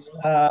industry didn't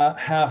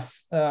have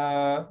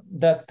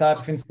that type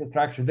of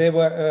infrastructure. They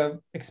were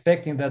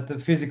expecting that the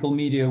physical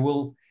media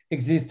will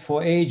exist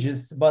for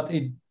ages, but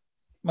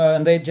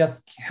and they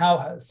just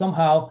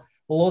somehow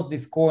lost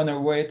this corner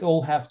where it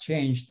all have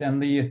changed,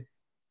 and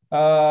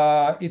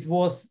it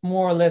was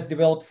more or less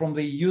developed from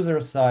the user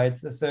side.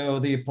 So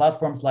the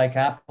platforms like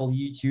Apple,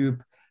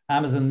 YouTube,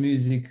 Amazon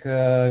Music,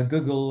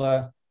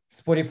 Google,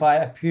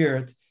 Spotify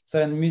appeared.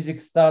 So and music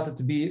started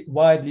to be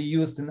widely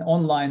used in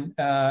online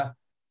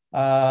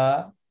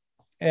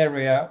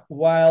area,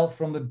 while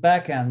from the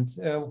back end,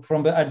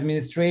 from the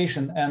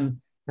administration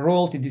and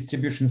royalty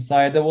distribution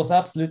side, there was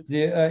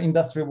absolutely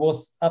industry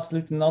was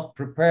absolutely not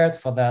prepared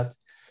for that,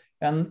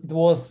 and it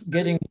was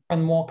getting more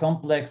and more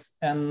complex.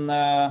 And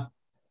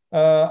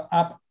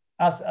up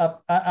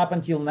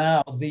until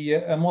now,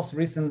 the most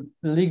recent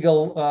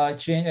legal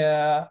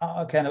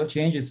kind of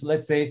changes,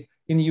 let's say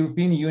in the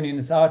European Union,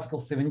 is Article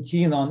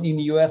 17 in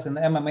the US, and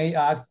the MMA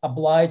Acts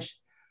oblige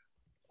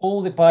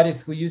all the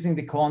parties who are using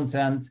the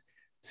content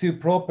to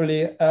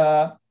properly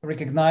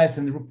recognize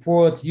and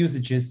report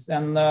usages.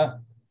 And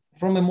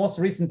from the most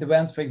recent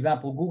events, for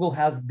example, Google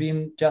has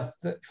been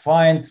just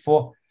fined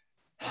for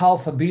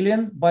 $500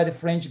 million by the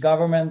French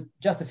government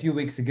just a few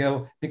weeks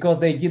ago, because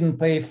they didn't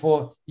pay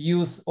for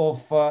use of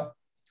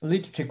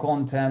literature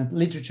content,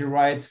 literature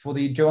rights for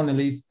the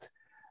journalists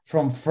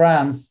from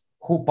France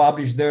who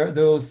published their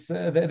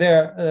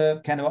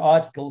kind of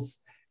articles,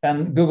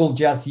 and Google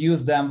just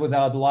used them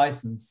without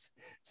license.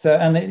 So,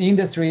 and the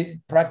industry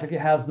practically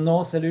has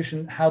no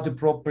solution how to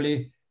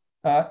properly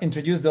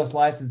introduce those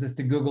licenses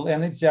to Google.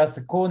 And it's just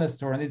a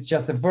cornerstone. It's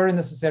just a very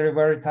necessary,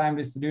 very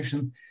timely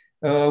solution,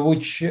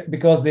 which,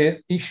 because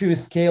the issue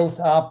scales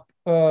up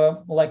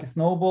like a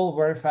snowball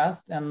very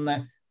fast.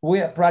 And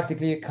we are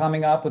practically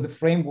coming up with a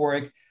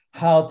framework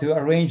how to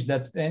arrange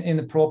that in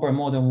a proper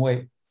modern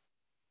way.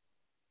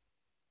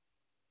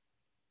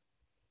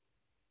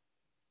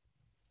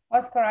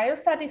 Oscar, are you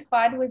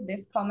satisfied with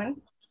this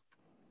comment?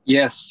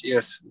 Yes,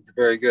 it's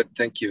very good.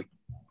 Thank you.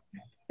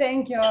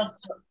 Thank you,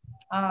 Oscar,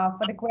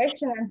 for the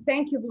question, and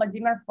thank you,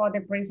 Vladimir, for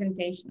the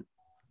presentation.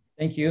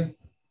 Thank you.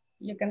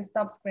 You can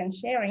stop screen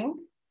sharing.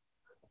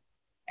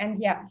 And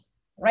yeah,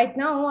 right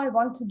now I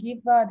want to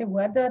give the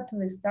word to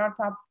the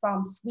startup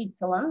from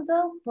Switzerland,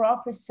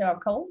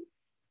 ProfiCircle,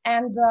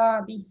 and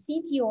the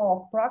CTO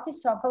of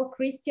ProfiCircle,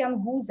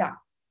 Christian Guza.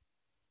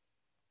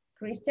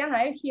 Christian,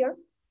 are you here?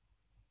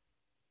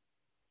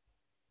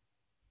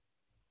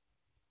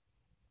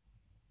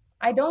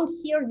 I don't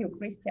hear you,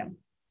 Christian.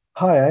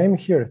 Hi, I am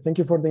here. Thank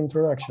you for the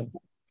introduction.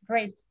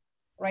 Great.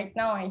 Right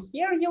now I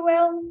hear you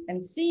well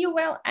and see you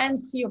well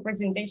and see your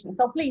presentation.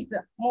 So please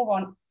move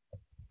on.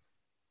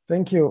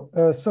 Thank you.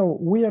 So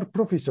we are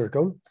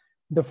ProfiCircle,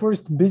 the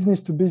first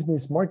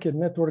business-to-business market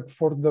network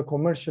for the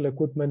commercial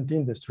equipment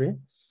industry.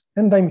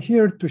 And I'm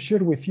here to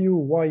share with you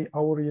why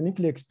our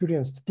uniquely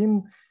experienced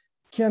team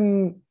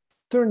can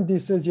turn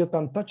this as yet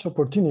untouched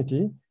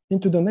opportunity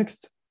into the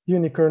next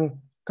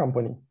unicorn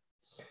company.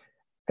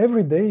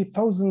 Every day,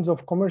 thousands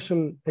of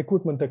commercial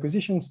equipment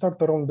acquisitions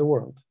start around the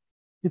world.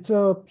 It's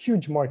a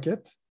huge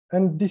market,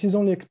 and this is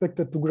only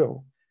expected to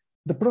grow.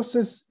 The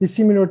process is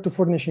similar to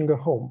furnishing a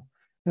home,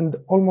 and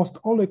almost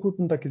all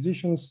equipment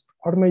acquisitions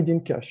are made in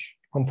cash,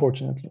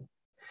 unfortunately.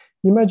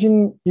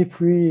 Imagine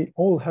if we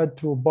all had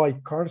to buy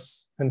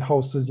cars and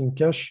houses in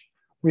cash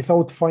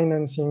without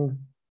financing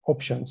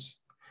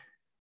options.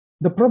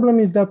 The problem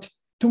is that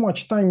too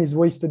much time is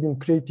wasted in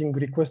creating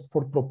requests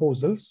for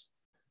proposals,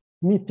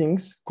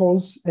 meetings,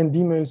 calls, and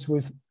emails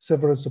with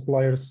several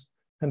suppliers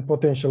and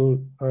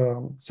potential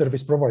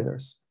service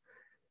providers.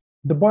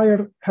 The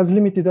buyer has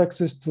limited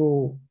access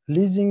to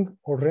leasing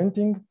or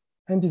renting,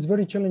 and it's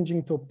very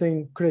challenging to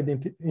obtain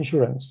credit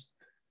insurance.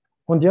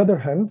 On the other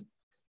hand,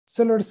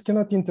 sellers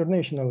cannot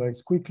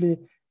internationalize quickly,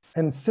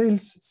 and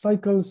sales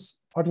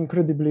cycles are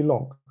incredibly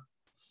long.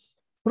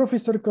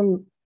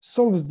 ProfiCircle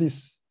solves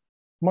these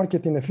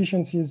market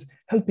inefficiencies,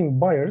 helping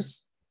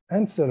buyers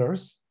and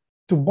sellers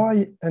to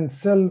buy and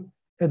sell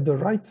at the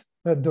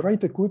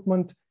right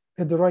equipment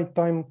at the right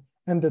time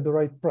and at the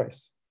right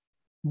price.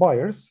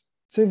 Buyers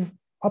save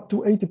up to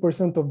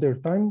 80% of their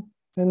time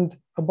and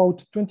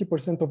about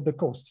 20% of the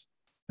cost.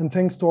 And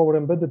thanks to our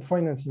embedded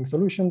financing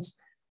solutions,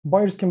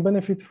 buyers can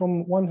benefit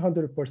from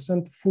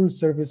 100% full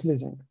service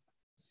leasing.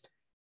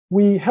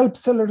 We help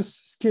sellers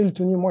scale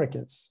to new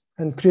markets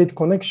and create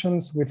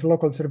connections with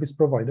local service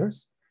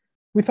providers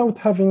without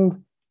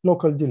having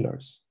local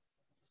dealers.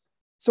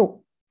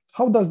 So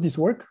how does this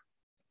work?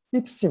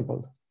 It's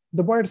simple.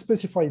 The buyer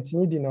specifies its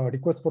need in a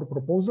request for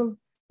proposal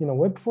in a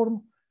web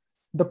form.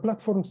 The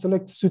platform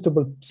selects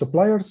suitable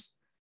suppliers,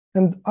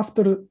 and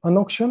after an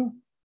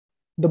auction,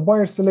 the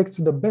buyer selects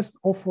the best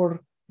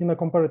offer in a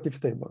comparative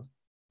table,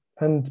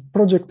 and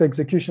project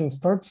execution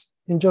starts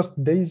in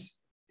just days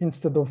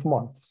instead of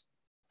months.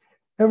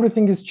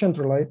 Everything is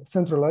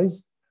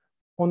centralized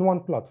on one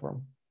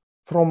platform,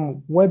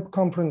 from web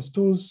conference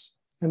tools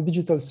and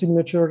digital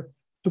signature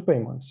to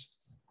payments.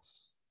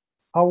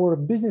 Our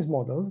business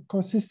model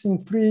consists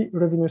in 3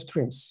 revenue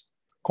streams: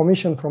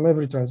 commission from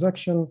every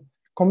transaction,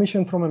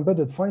 commission from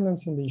embedded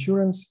finance and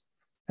insurance,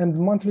 and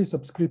monthly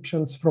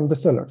subscriptions from the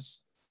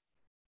sellers.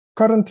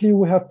 Currently,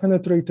 we have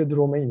penetrated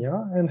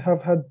Romania and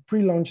have had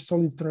pre-launch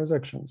solid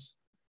transactions.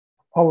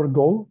 Our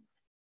goal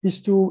is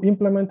to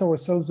implement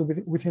ourselves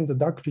within the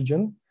DACH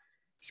region,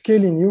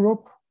 scale in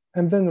Europe,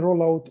 and then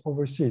roll out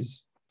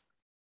overseas.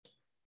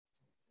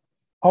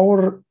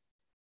 Our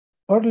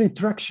early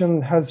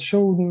traction has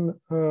shown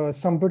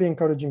some very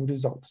encouraging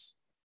results.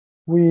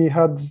 We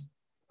had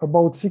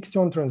about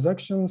 61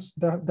 transactions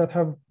that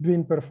have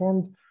been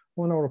performed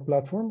on our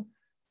platform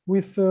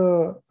with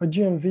a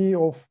GMV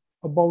of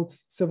about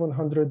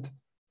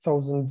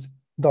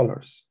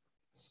 $700,000.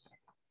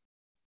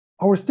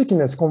 Our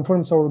stickiness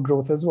confirms our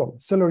growth as well.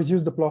 Sellers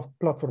use the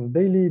platform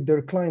daily.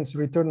 Their clients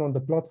return on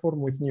the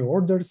platform with new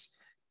orders,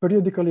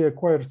 periodically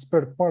acquire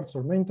spare parts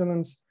or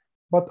maintenance.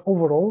 But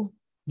overall,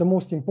 the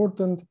most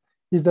important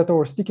is that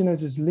our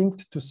stickiness is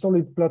linked to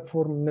solid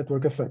platform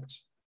network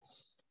effects.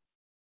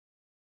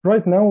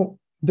 Right now,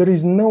 there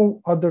is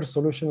no other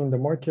solution in the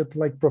market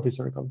like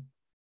ProfiCircle.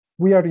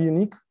 We are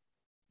unique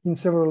in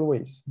several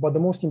ways, but the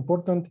most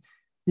important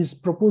is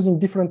proposing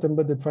different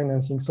embedded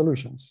financing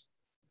solutions.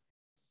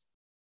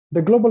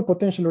 The global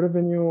potential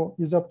revenue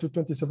is up to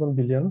 27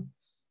 billion,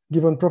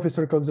 given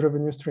ProfiCircle's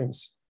revenue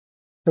streams.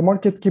 The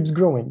market keeps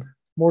growing,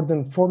 more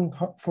than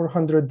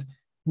 400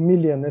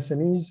 million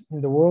SMEs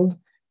in the world,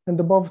 and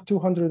above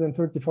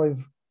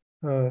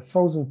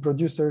 235,000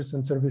 producers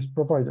and service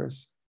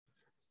providers.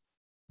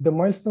 The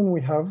milestone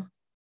we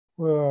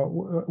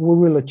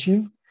will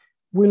achieve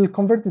will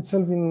convert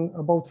itself in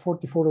about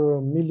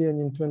 44 million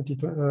in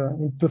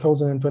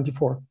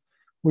 2024,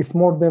 with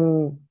more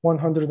than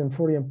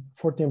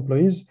 140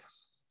 employees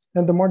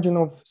and a margin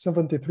of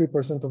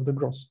 73% of the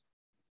gross.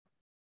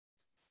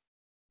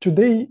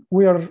 Today,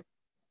 we are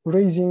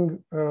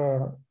raising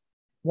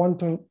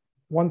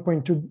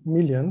 1.2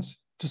 million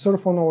to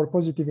surf on our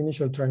positive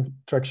initial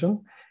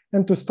traction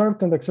and to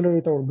start and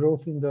accelerate our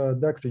growth in the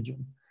DACH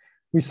region.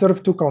 We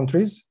serve 2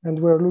 countries, and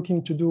we are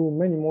looking to do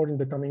many more in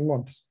the coming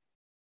months.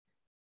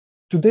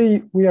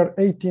 Today, we are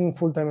 18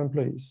 full-time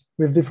employees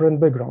with different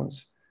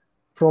backgrounds,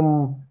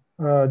 from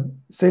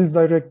sales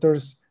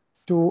directors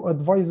to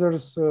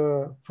advisors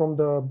from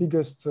the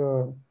biggest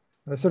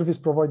service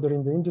provider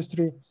in the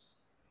industry.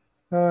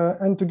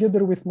 And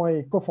together with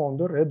my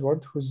co-founder,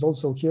 Edward, who's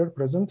also here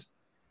present,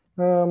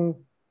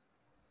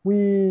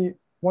 we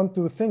want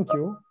to thank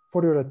you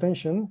for your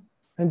attention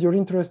and your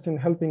interest in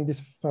helping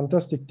this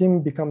fantastic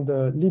team become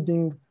the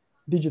leading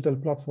digital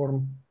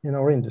platform in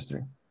our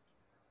industry.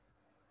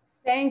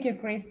 Thank you,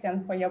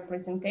 Christian, for your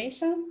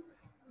presentation.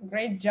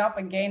 Great job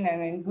again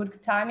and in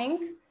good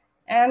timing.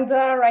 And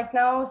right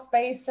now,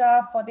 space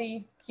for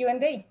the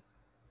Q&A.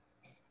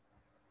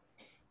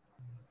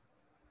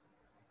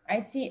 I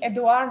see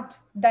Eduard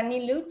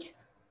Daniliuc,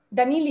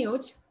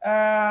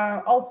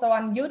 also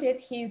unmuted.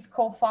 He is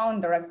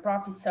co-founder at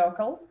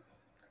ProfiCircle.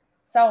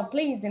 So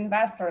please,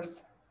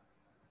 investors,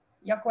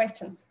 your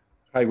questions.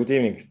 Hi, good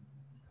evening.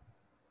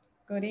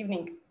 Good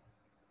evening.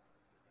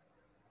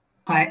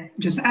 Hi,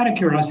 just out of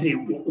curiosity,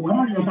 what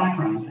are your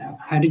backgrounds?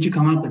 How did you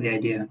come up with the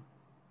idea?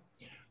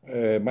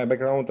 My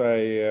background,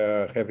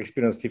 I have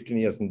experienced 15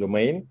 years in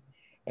domain,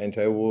 and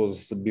I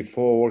was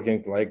before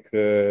working like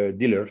a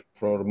dealer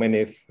for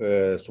many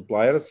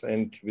suppliers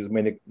and with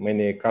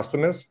many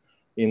customers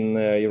in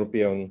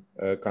European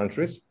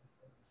countries.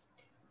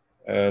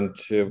 And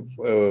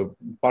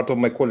part of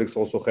my colleagues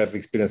also have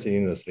experience in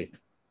industry.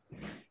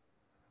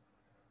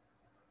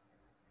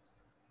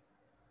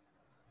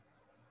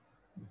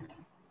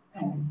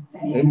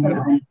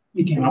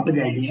 You came up with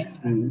the idea,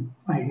 and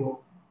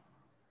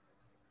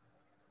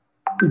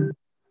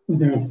was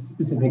there a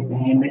specific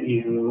pain that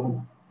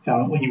you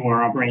felt when you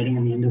were operating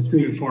in the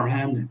industry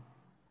beforehand?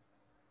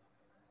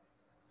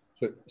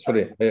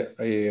 Sorry,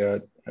 I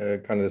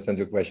can't understand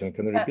your question.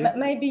 Can you repeat?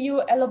 Maybe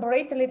you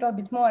elaborate a little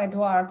bit more,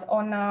 Eduard,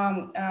 on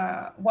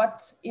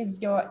what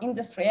is your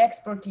industry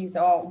expertise,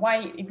 or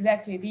why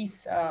exactly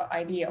this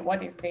idea?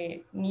 What is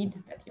the need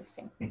that you've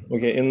seen?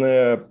 Okay, in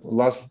the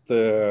last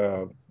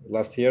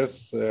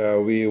years,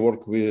 we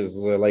work with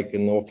like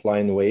in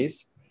offline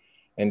ways.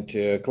 And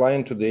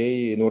client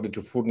today, in order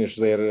to furnish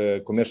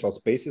their commercial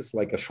spaces,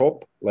 like a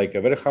shop, like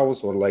a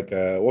warehouse, or like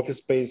an office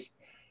space,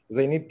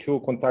 they need to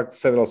contact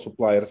several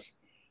suppliers,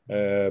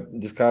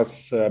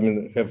 discuss,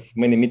 have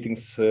many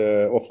meetings,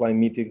 offline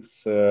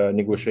meetings,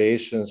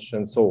 negotiations,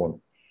 and so on.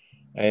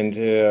 And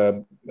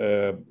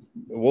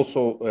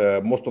also,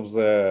 most of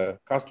the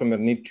customer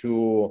need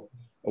to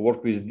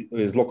work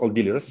with local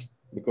dealers,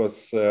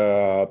 because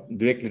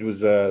directly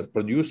with the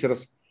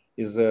producers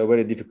is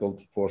very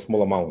difficult for a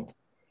small amount.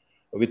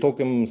 we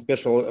talking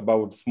special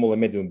about small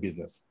and medium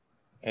business.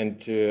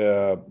 And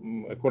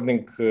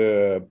according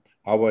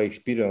our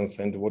experience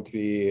and what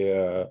we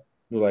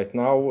do right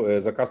now,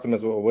 the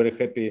customers are very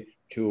happy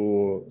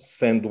to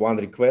send one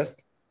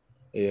request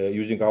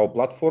using our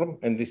platform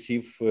and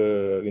receive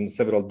in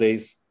several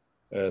days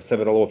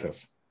several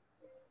offers.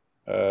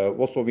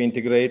 Also, we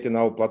integrate in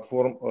our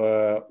platform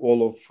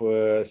all of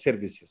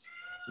services.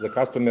 The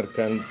customer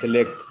can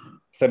select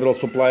several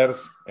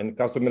suppliers, and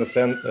customers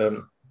send.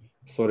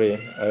 Sorry,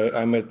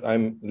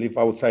 I'm live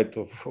outside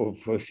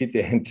of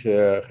city and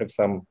have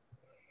some.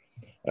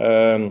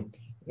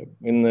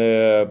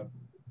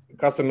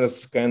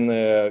 Customers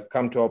can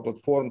come to our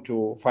platform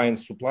to find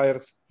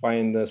suppliers,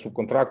 find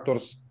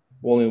subcontractors,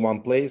 all in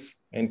one place,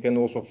 and can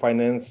also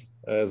finance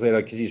their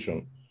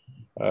acquisition.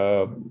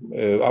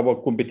 Our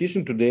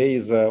competition today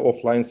is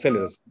offline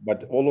sellers,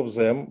 but all of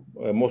them,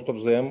 most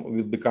of them,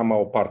 will become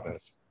our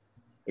partners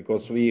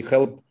because we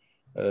help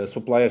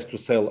suppliers to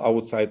sell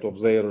outside of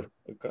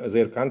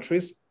their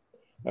countries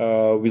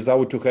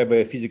without to have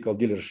a physical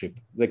dealership.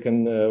 They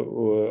can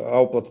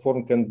our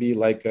platform can be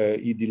like a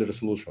e-dealer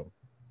solution.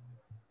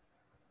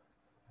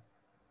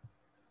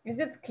 Is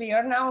it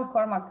clear now,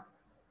 Cormac?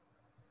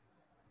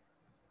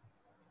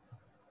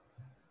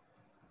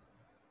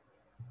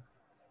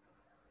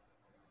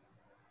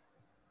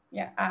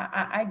 Yeah,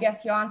 I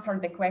guess you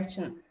answered the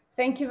question.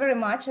 Thank you very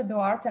much,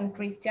 Eduard and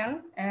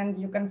Christian. And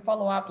you can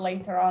follow up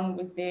later on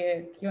with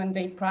the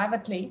Q&A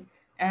privately.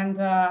 And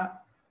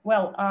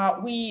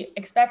we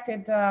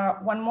expected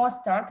one more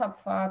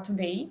startup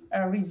today,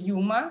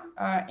 Resume,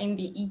 in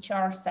the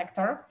HR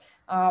sector.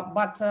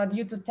 But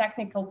due to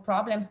technical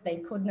problems, they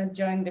could not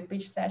join the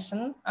pitch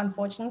session,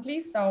 unfortunately.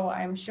 So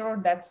I'm sure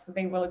that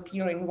they will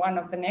appear in one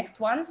of the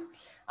next ones.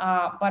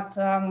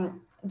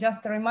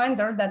 Just a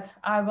reminder that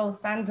I will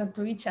send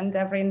to each and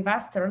every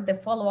investor the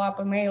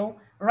follow-up email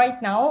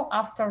right now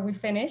after we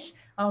finish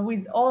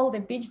with all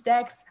the pitch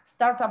decks,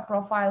 startup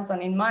profiles on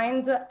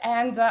InnMind,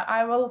 and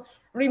I will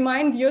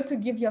remind you to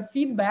give your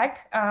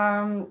feedback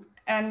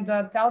and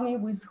tell me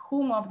with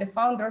whom of the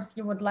founders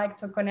you would like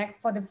to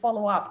connect for the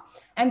follow-up.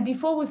 And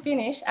before we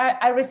finish,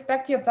 I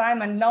respect your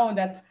time and know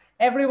that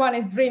everyone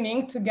is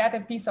dreaming to get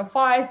a piece of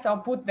ice or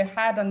put the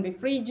head on the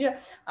fridge.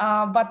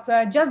 But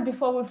just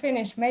before we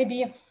finish,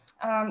 maybe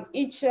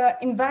each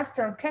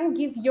investor can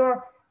give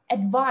your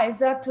advice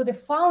to the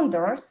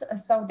founders.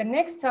 So the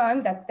next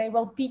time that they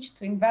will pitch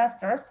to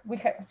investors, we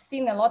have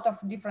seen a lot of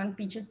different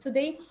pitches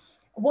today.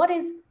 What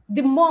is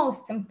the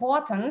most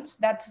important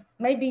that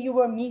maybe you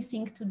were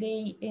missing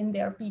today in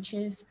their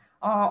pitches,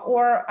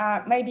 or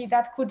maybe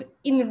that could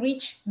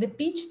enrich the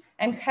pitch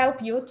and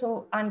help you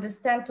to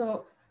understand,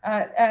 to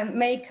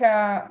make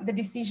the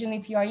decision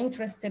if you are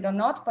interested or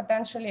not,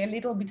 potentially a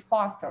little bit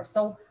faster.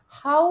 So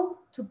how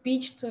to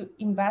pitch to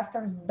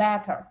investors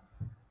better?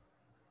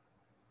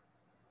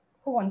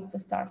 Who wants to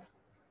start?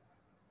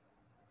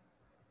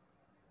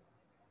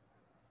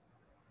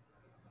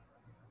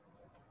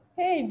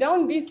 Hey,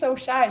 don't be so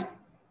shy.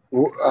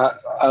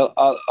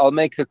 I'll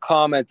make a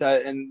comment,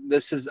 and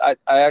this is I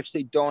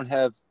actually don't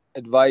have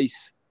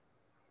advice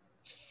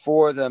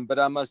for them, but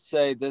I must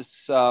say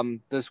this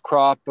this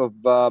crop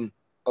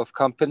of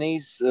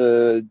companies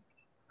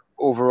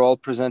overall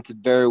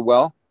presented very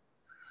well,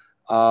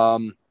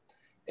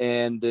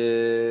 and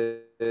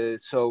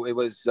so it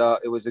was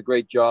a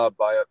great job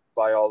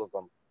by all of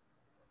them.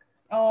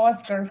 Oh,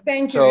 Oscar,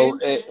 thank you. So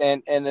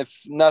and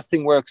if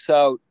nothing works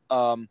out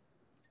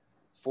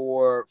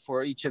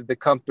for each of the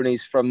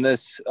companies from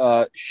this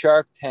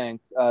Shark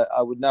Tank,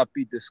 I would not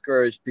be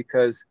discouraged,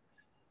 because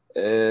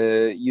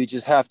you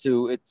just have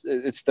to.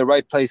 It's the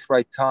right place,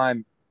 right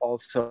time,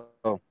 also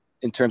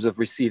in terms of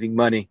receiving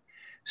money.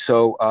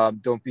 So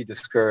don't be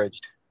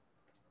discouraged.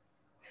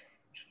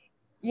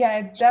 Yeah,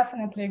 it's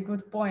definitely a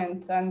good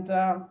point. And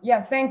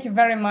yeah, thank you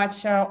very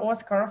much,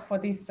 Oscar, for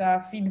this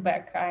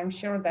feedback. I'm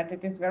sure that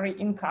it is very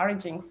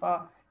encouraging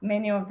for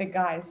many of the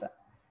guys.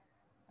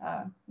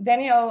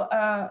 Daniel,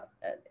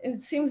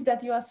 it seems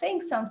that you are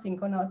saying something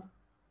or not?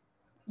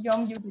 You're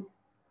muted.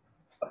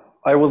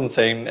 I wasn't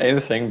saying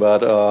anything,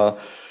 but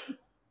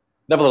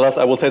nevertheless,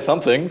 I will say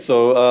something.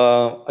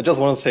 So I just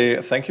want to say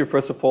thank you,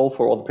 first of all,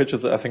 for all the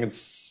pitches. I think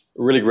it's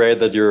really great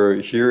that you're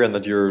here and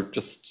that you're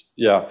just,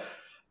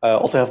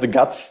 also have the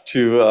guts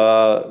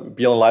to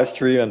be on live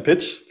stream and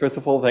pitch. First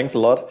of all, thanks a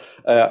lot.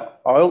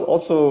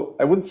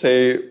 I wouldn't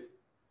say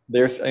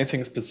there's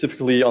anything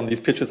specifically on these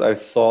pitches I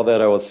saw that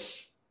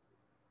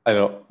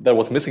that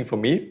was missing for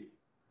me.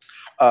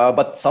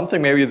 But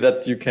something maybe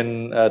that you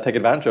can take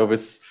advantage of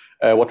is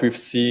what we've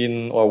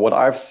seen, or what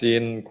I've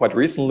seen quite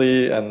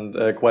recently and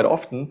quite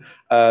often,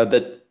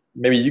 that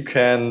maybe you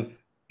can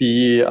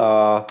get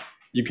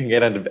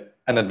an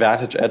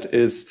advantage at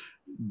is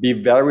be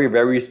very,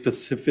 very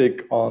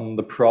specific on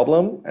the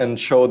problem and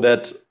show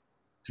that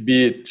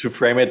to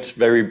frame it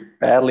very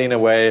badly in a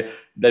way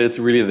that it's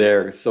really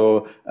there.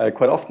 So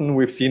quite often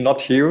we've seen,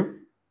 not here,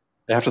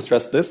 I have to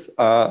stress this,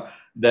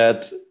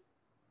 that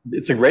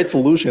it's a great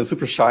solution, it's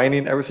super shiny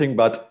and everything,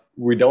 but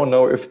we don't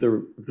know if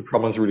the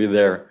problem is really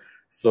there.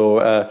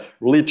 So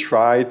really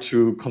try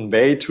to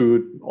convey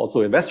to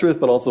also investors,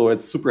 but also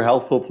it's super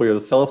helpful for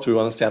yourself to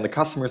understand the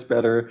customers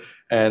better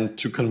and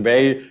to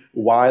convey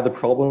why the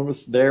problem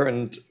is there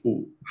and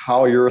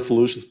how your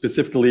solution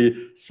specifically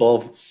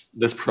solves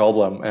this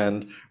problem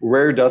and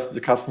where does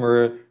the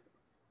customer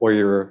or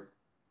your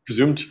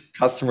presumed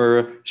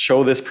customer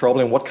show this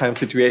problem, what kind of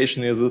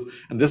situation is it?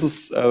 And this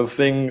is a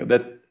thing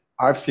that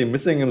I've seen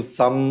missing in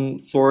some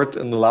sort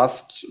in the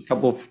last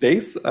couple of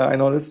days, I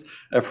noticed,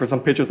 for some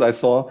pictures I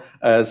saw.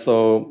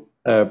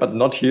 But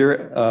not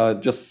here,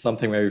 just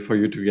something maybe for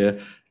you to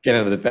get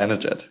an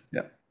advantage at.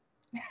 Yeah.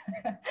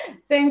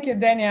 Thank you,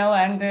 Daniel.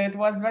 And it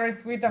was very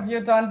sweet of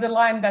you to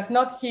underline that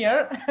not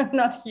here,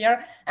 not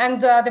here. And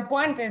the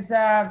point is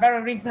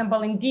very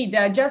reasonable indeed.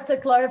 Just a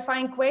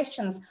clarifying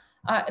question.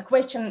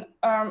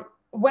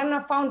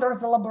 When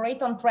founders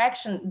elaborate on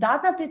traction,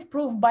 does not it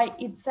prove by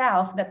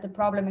itself that the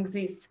problem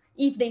exists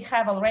if they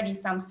have already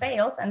some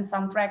sales and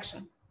some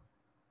traction?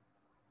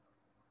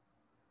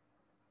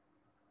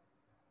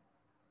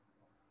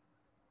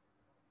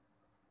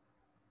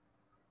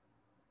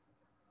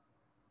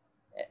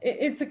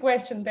 It's a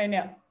question,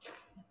 Daniel.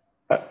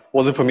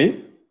 Was it for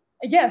me?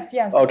 Yes,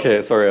 yes.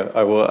 Okay, sorry.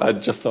 I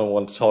just don't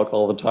want to talk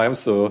all the time,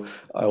 so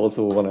I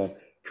also want to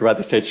provide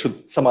the stage to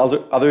some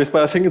others.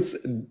 But I think it's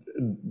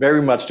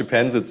very much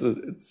depends.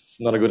 It's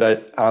not a good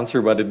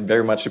answer, but it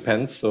very much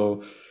depends.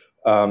 So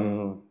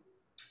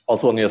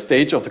also on your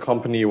stage of the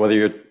company, whether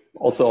you're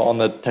also on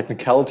the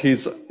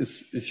technicalities,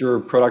 is your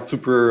product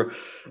super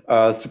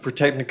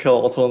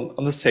technical, also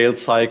on the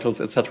sales cycles,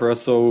 etc.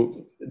 So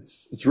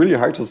it's really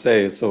hard to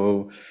say.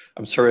 So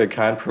I'm sorry I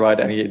can't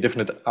provide any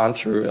definite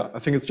answer. I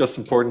think it's just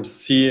important to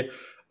see,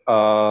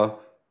 also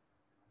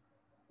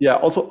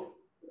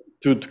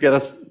to get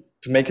us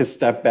to make a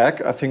step back.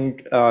 I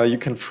think you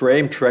can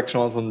frame traction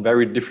also in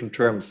very different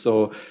terms.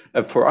 So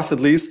for us at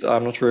least,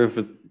 I'm not sure if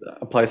it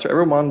applies to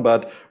everyone,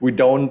 but we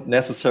don't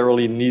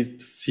necessarily need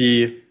to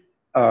see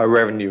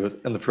revenue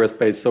in the first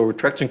place. So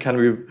traction can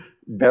be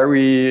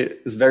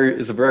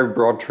is a very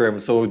broad term.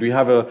 So do you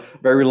have a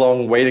very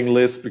long waiting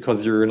list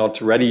because you're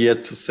not ready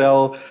yet to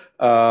sell?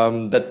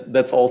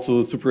 That's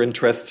also super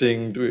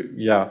interesting. Do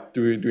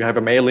you have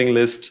a mailing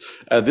list?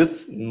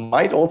 This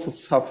might also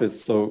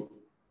suffice. So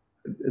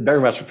it very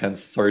much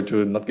depends. Sorry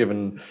to not give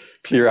a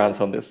clear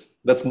answer on this.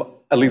 That's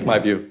at least my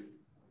view.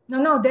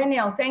 No,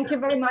 Daniel, thank you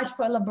very much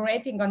for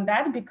elaborating on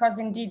that, because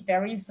indeed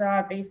there is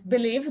this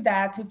belief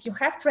that if you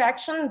have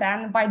traction,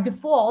 then by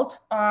default,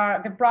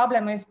 the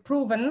problem is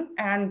proven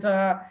and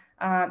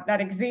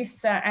that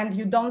exists and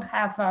you don't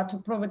have to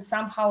prove it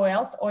somehow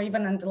else or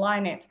even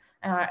underline it.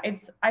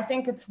 I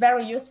think it's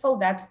very useful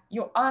that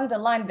you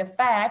underline the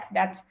fact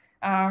that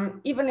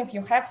even if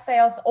you have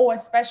sales, or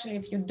especially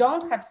if you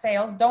don't have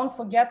sales, don't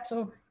forget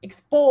to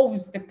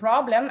expose the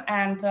problem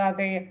and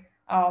the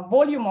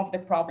volume of the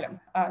problem,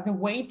 the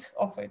weight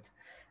of it.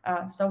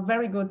 So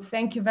very good.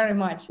 Thank you very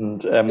much.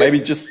 And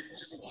maybe just,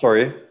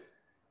 sorry.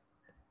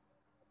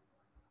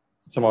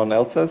 Someone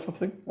else says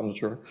something? I'm not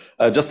sure.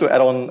 Just to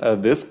add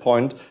on this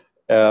point,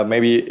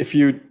 maybe if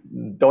you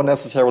don't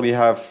necessarily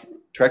have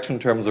traction in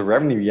terms of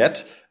revenue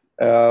yet,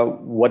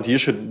 what you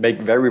should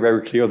make very,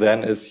 very clear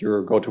then is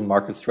your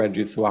go-to-market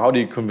strategy. So how do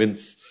you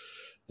convince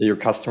your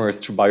customers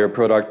to buy your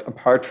product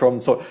apart from,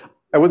 so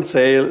I would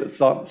say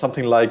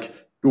something like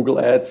Google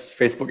ads,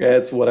 Facebook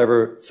ads,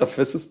 whatever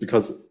suffices,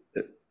 because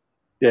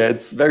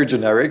it's very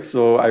generic.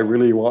 So I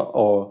really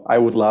I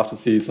would love to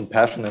see some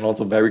passion and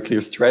also very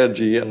clear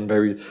strategy and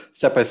very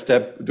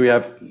step-by-step. Do you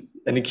have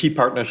any key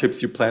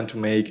partnerships you plan to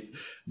make?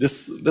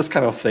 This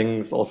kind of thing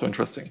is also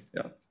interesting.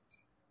 Yeah.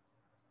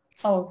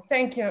 Oh,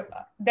 thank you,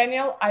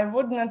 Daniel. I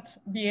would not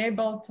be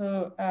able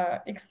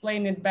to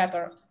explain it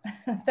better.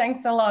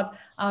 Thanks a lot.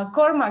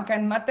 Cormac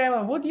and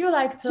Matteo, would you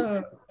like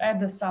to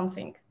add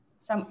something,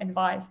 some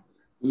advice?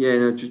 Yeah,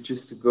 no,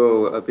 just to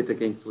go a bit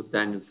against what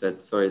Daniel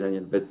said. Sorry,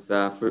 Daniel, but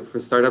for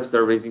startups that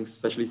are raising,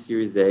 especially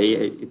Series A,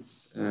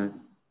 it's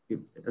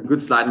a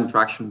good slide and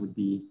traction would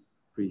be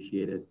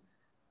appreciated.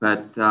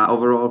 But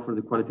overall, for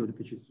the quality of the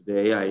pitches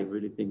today, I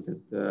really think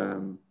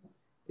that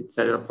it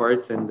set it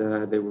apart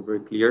and they were very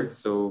clear.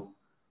 So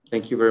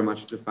thank you very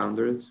much to the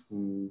founders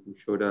who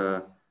showed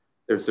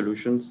their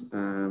solutions.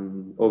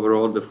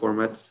 Overall, the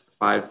format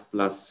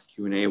 5+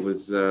 Q&A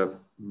was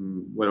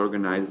well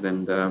organized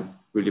and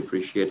really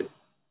appreciate it.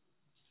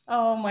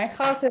 Oh, my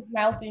heart is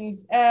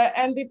melting.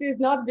 And it is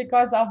not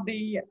because of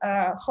the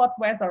hot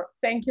weather.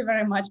 Thank you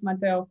very much,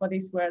 Matteo, for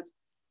these words.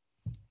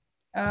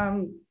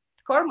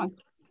 Cormac.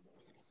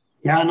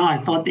 Yeah, no, I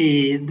thought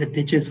the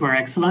pitches were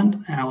excellent,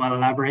 well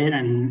elaborated,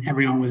 and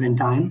everyone was in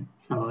time.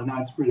 So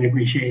that's really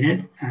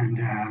appreciated.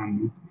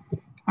 And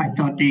I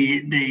thought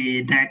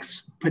the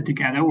decks put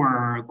together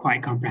were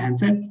quite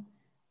comprehensive.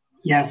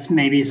 Yes,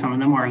 maybe some of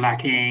them were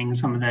lacking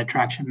some of the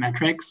traction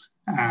metrics,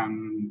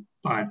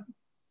 but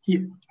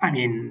I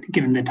mean,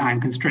 given the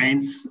time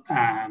constraints,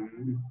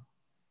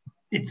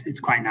 it's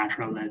quite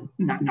natural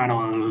that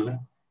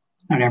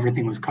not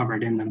everything was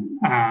covered in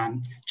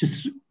them.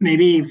 Just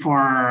maybe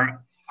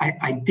for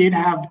I did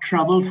have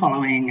trouble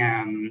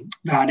following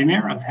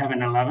Vladimir of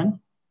Heaven 11.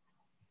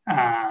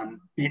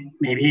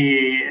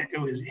 Maybe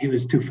he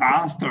was too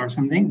fast or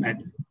something, but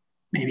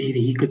maybe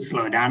he could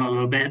slow down a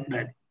little bit.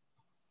 But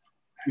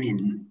I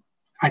mean,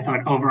 I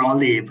thought overall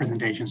the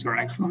presentations were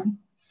excellent.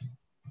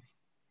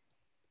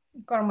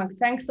 Cormac,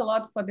 thanks a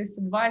lot for this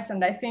advice.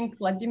 And I think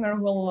Vladimir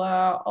will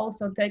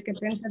also take it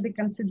into the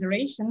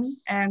consideration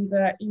and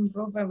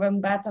improve even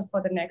better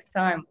for the next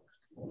time.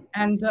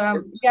 And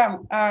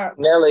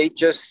Nelly,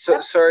 just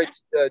sorry,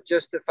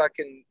 just if I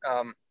can,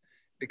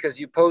 because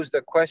you posed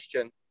a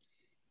question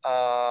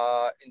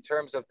in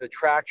terms of the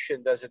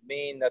traction, does it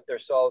mean that they're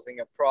solving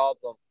a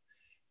problem?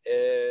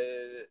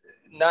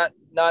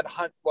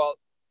 Well,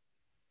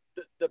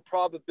 the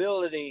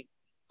probability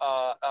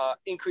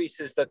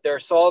increases that they're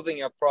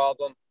solving a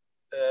problem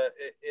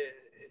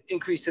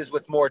increases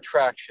with more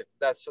traction.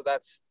 That's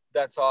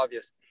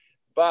obvious.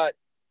 But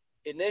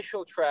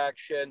initial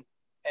traction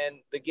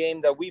and the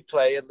game that we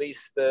play, at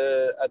least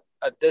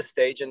at this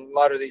stage, and a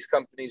lot of these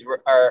companies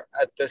are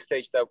at this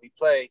stage that we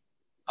play,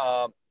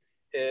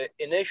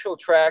 initial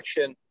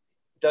traction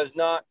does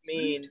not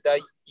mean that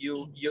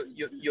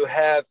you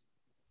have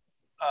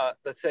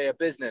let's say a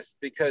business,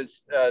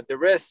 because the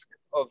risk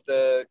of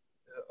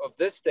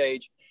this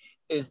stage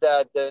is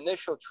that the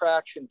initial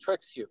traction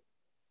tricks you.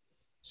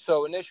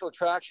 So initial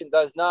traction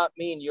does not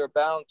mean you're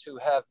bound to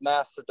have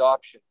mass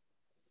adoption.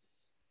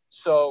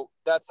 So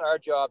that's our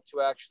job,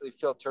 to actually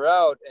filter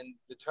out and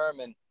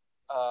determine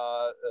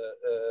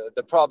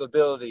the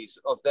probabilities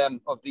of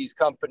these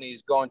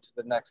companies going to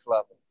the next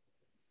level.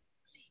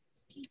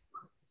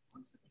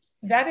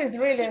 That is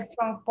really a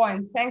strong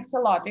point. Thanks a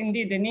lot.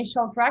 Indeed,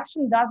 initial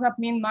traction does not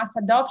mean mass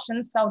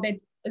adoption, so that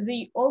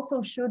they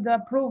also should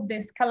prove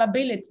the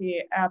scalability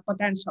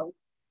potential,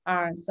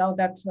 so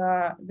that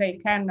they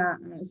can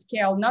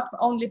scale not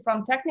only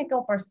from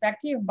technical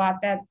perspective, but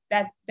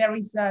that there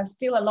is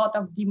still a lot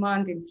of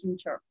demand in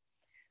future.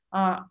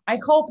 I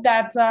hope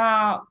that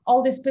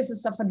all these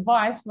pieces of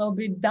advice will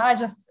be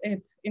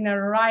digested in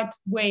a right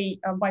way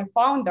by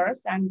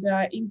founders and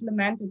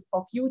implemented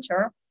for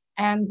future.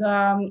 And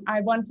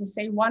I want to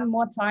say one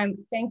more time,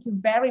 thank you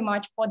very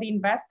much for the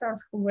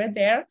investors who were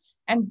there.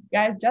 And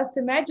guys, just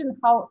imagine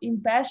how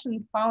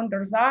impassioned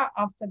founders are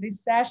after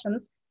these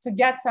sessions to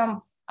get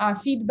some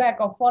feedback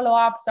or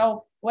follow-up.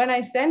 So when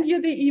I send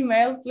you the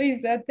email,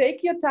 please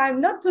take your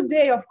time, not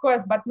today, of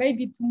course, but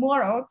maybe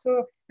tomorrow,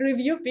 to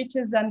review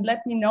pitches and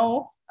let me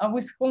know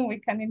with whom we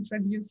can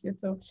introduce you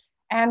to.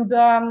 And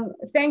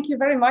thank you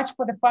very much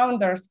for the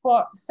founders.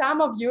 For some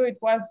of you, it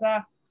was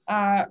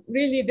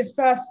really the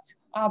first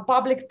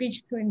public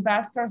pitch to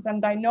investors,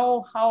 and I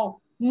know how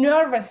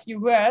nervous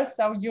you were,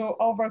 so you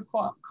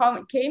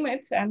overcame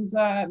it and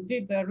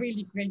did a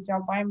really great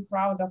job. I'm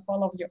proud of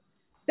all of you.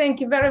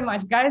 Thank you very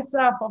much, guys,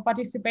 for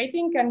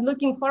participating, and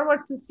looking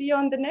forward to see you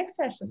on the next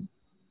sessions.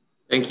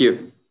 Thank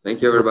you.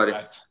 Thank you, everybody.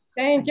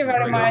 Thank you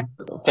very much.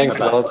 Thanks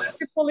a lot.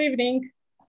 Beautiful evening.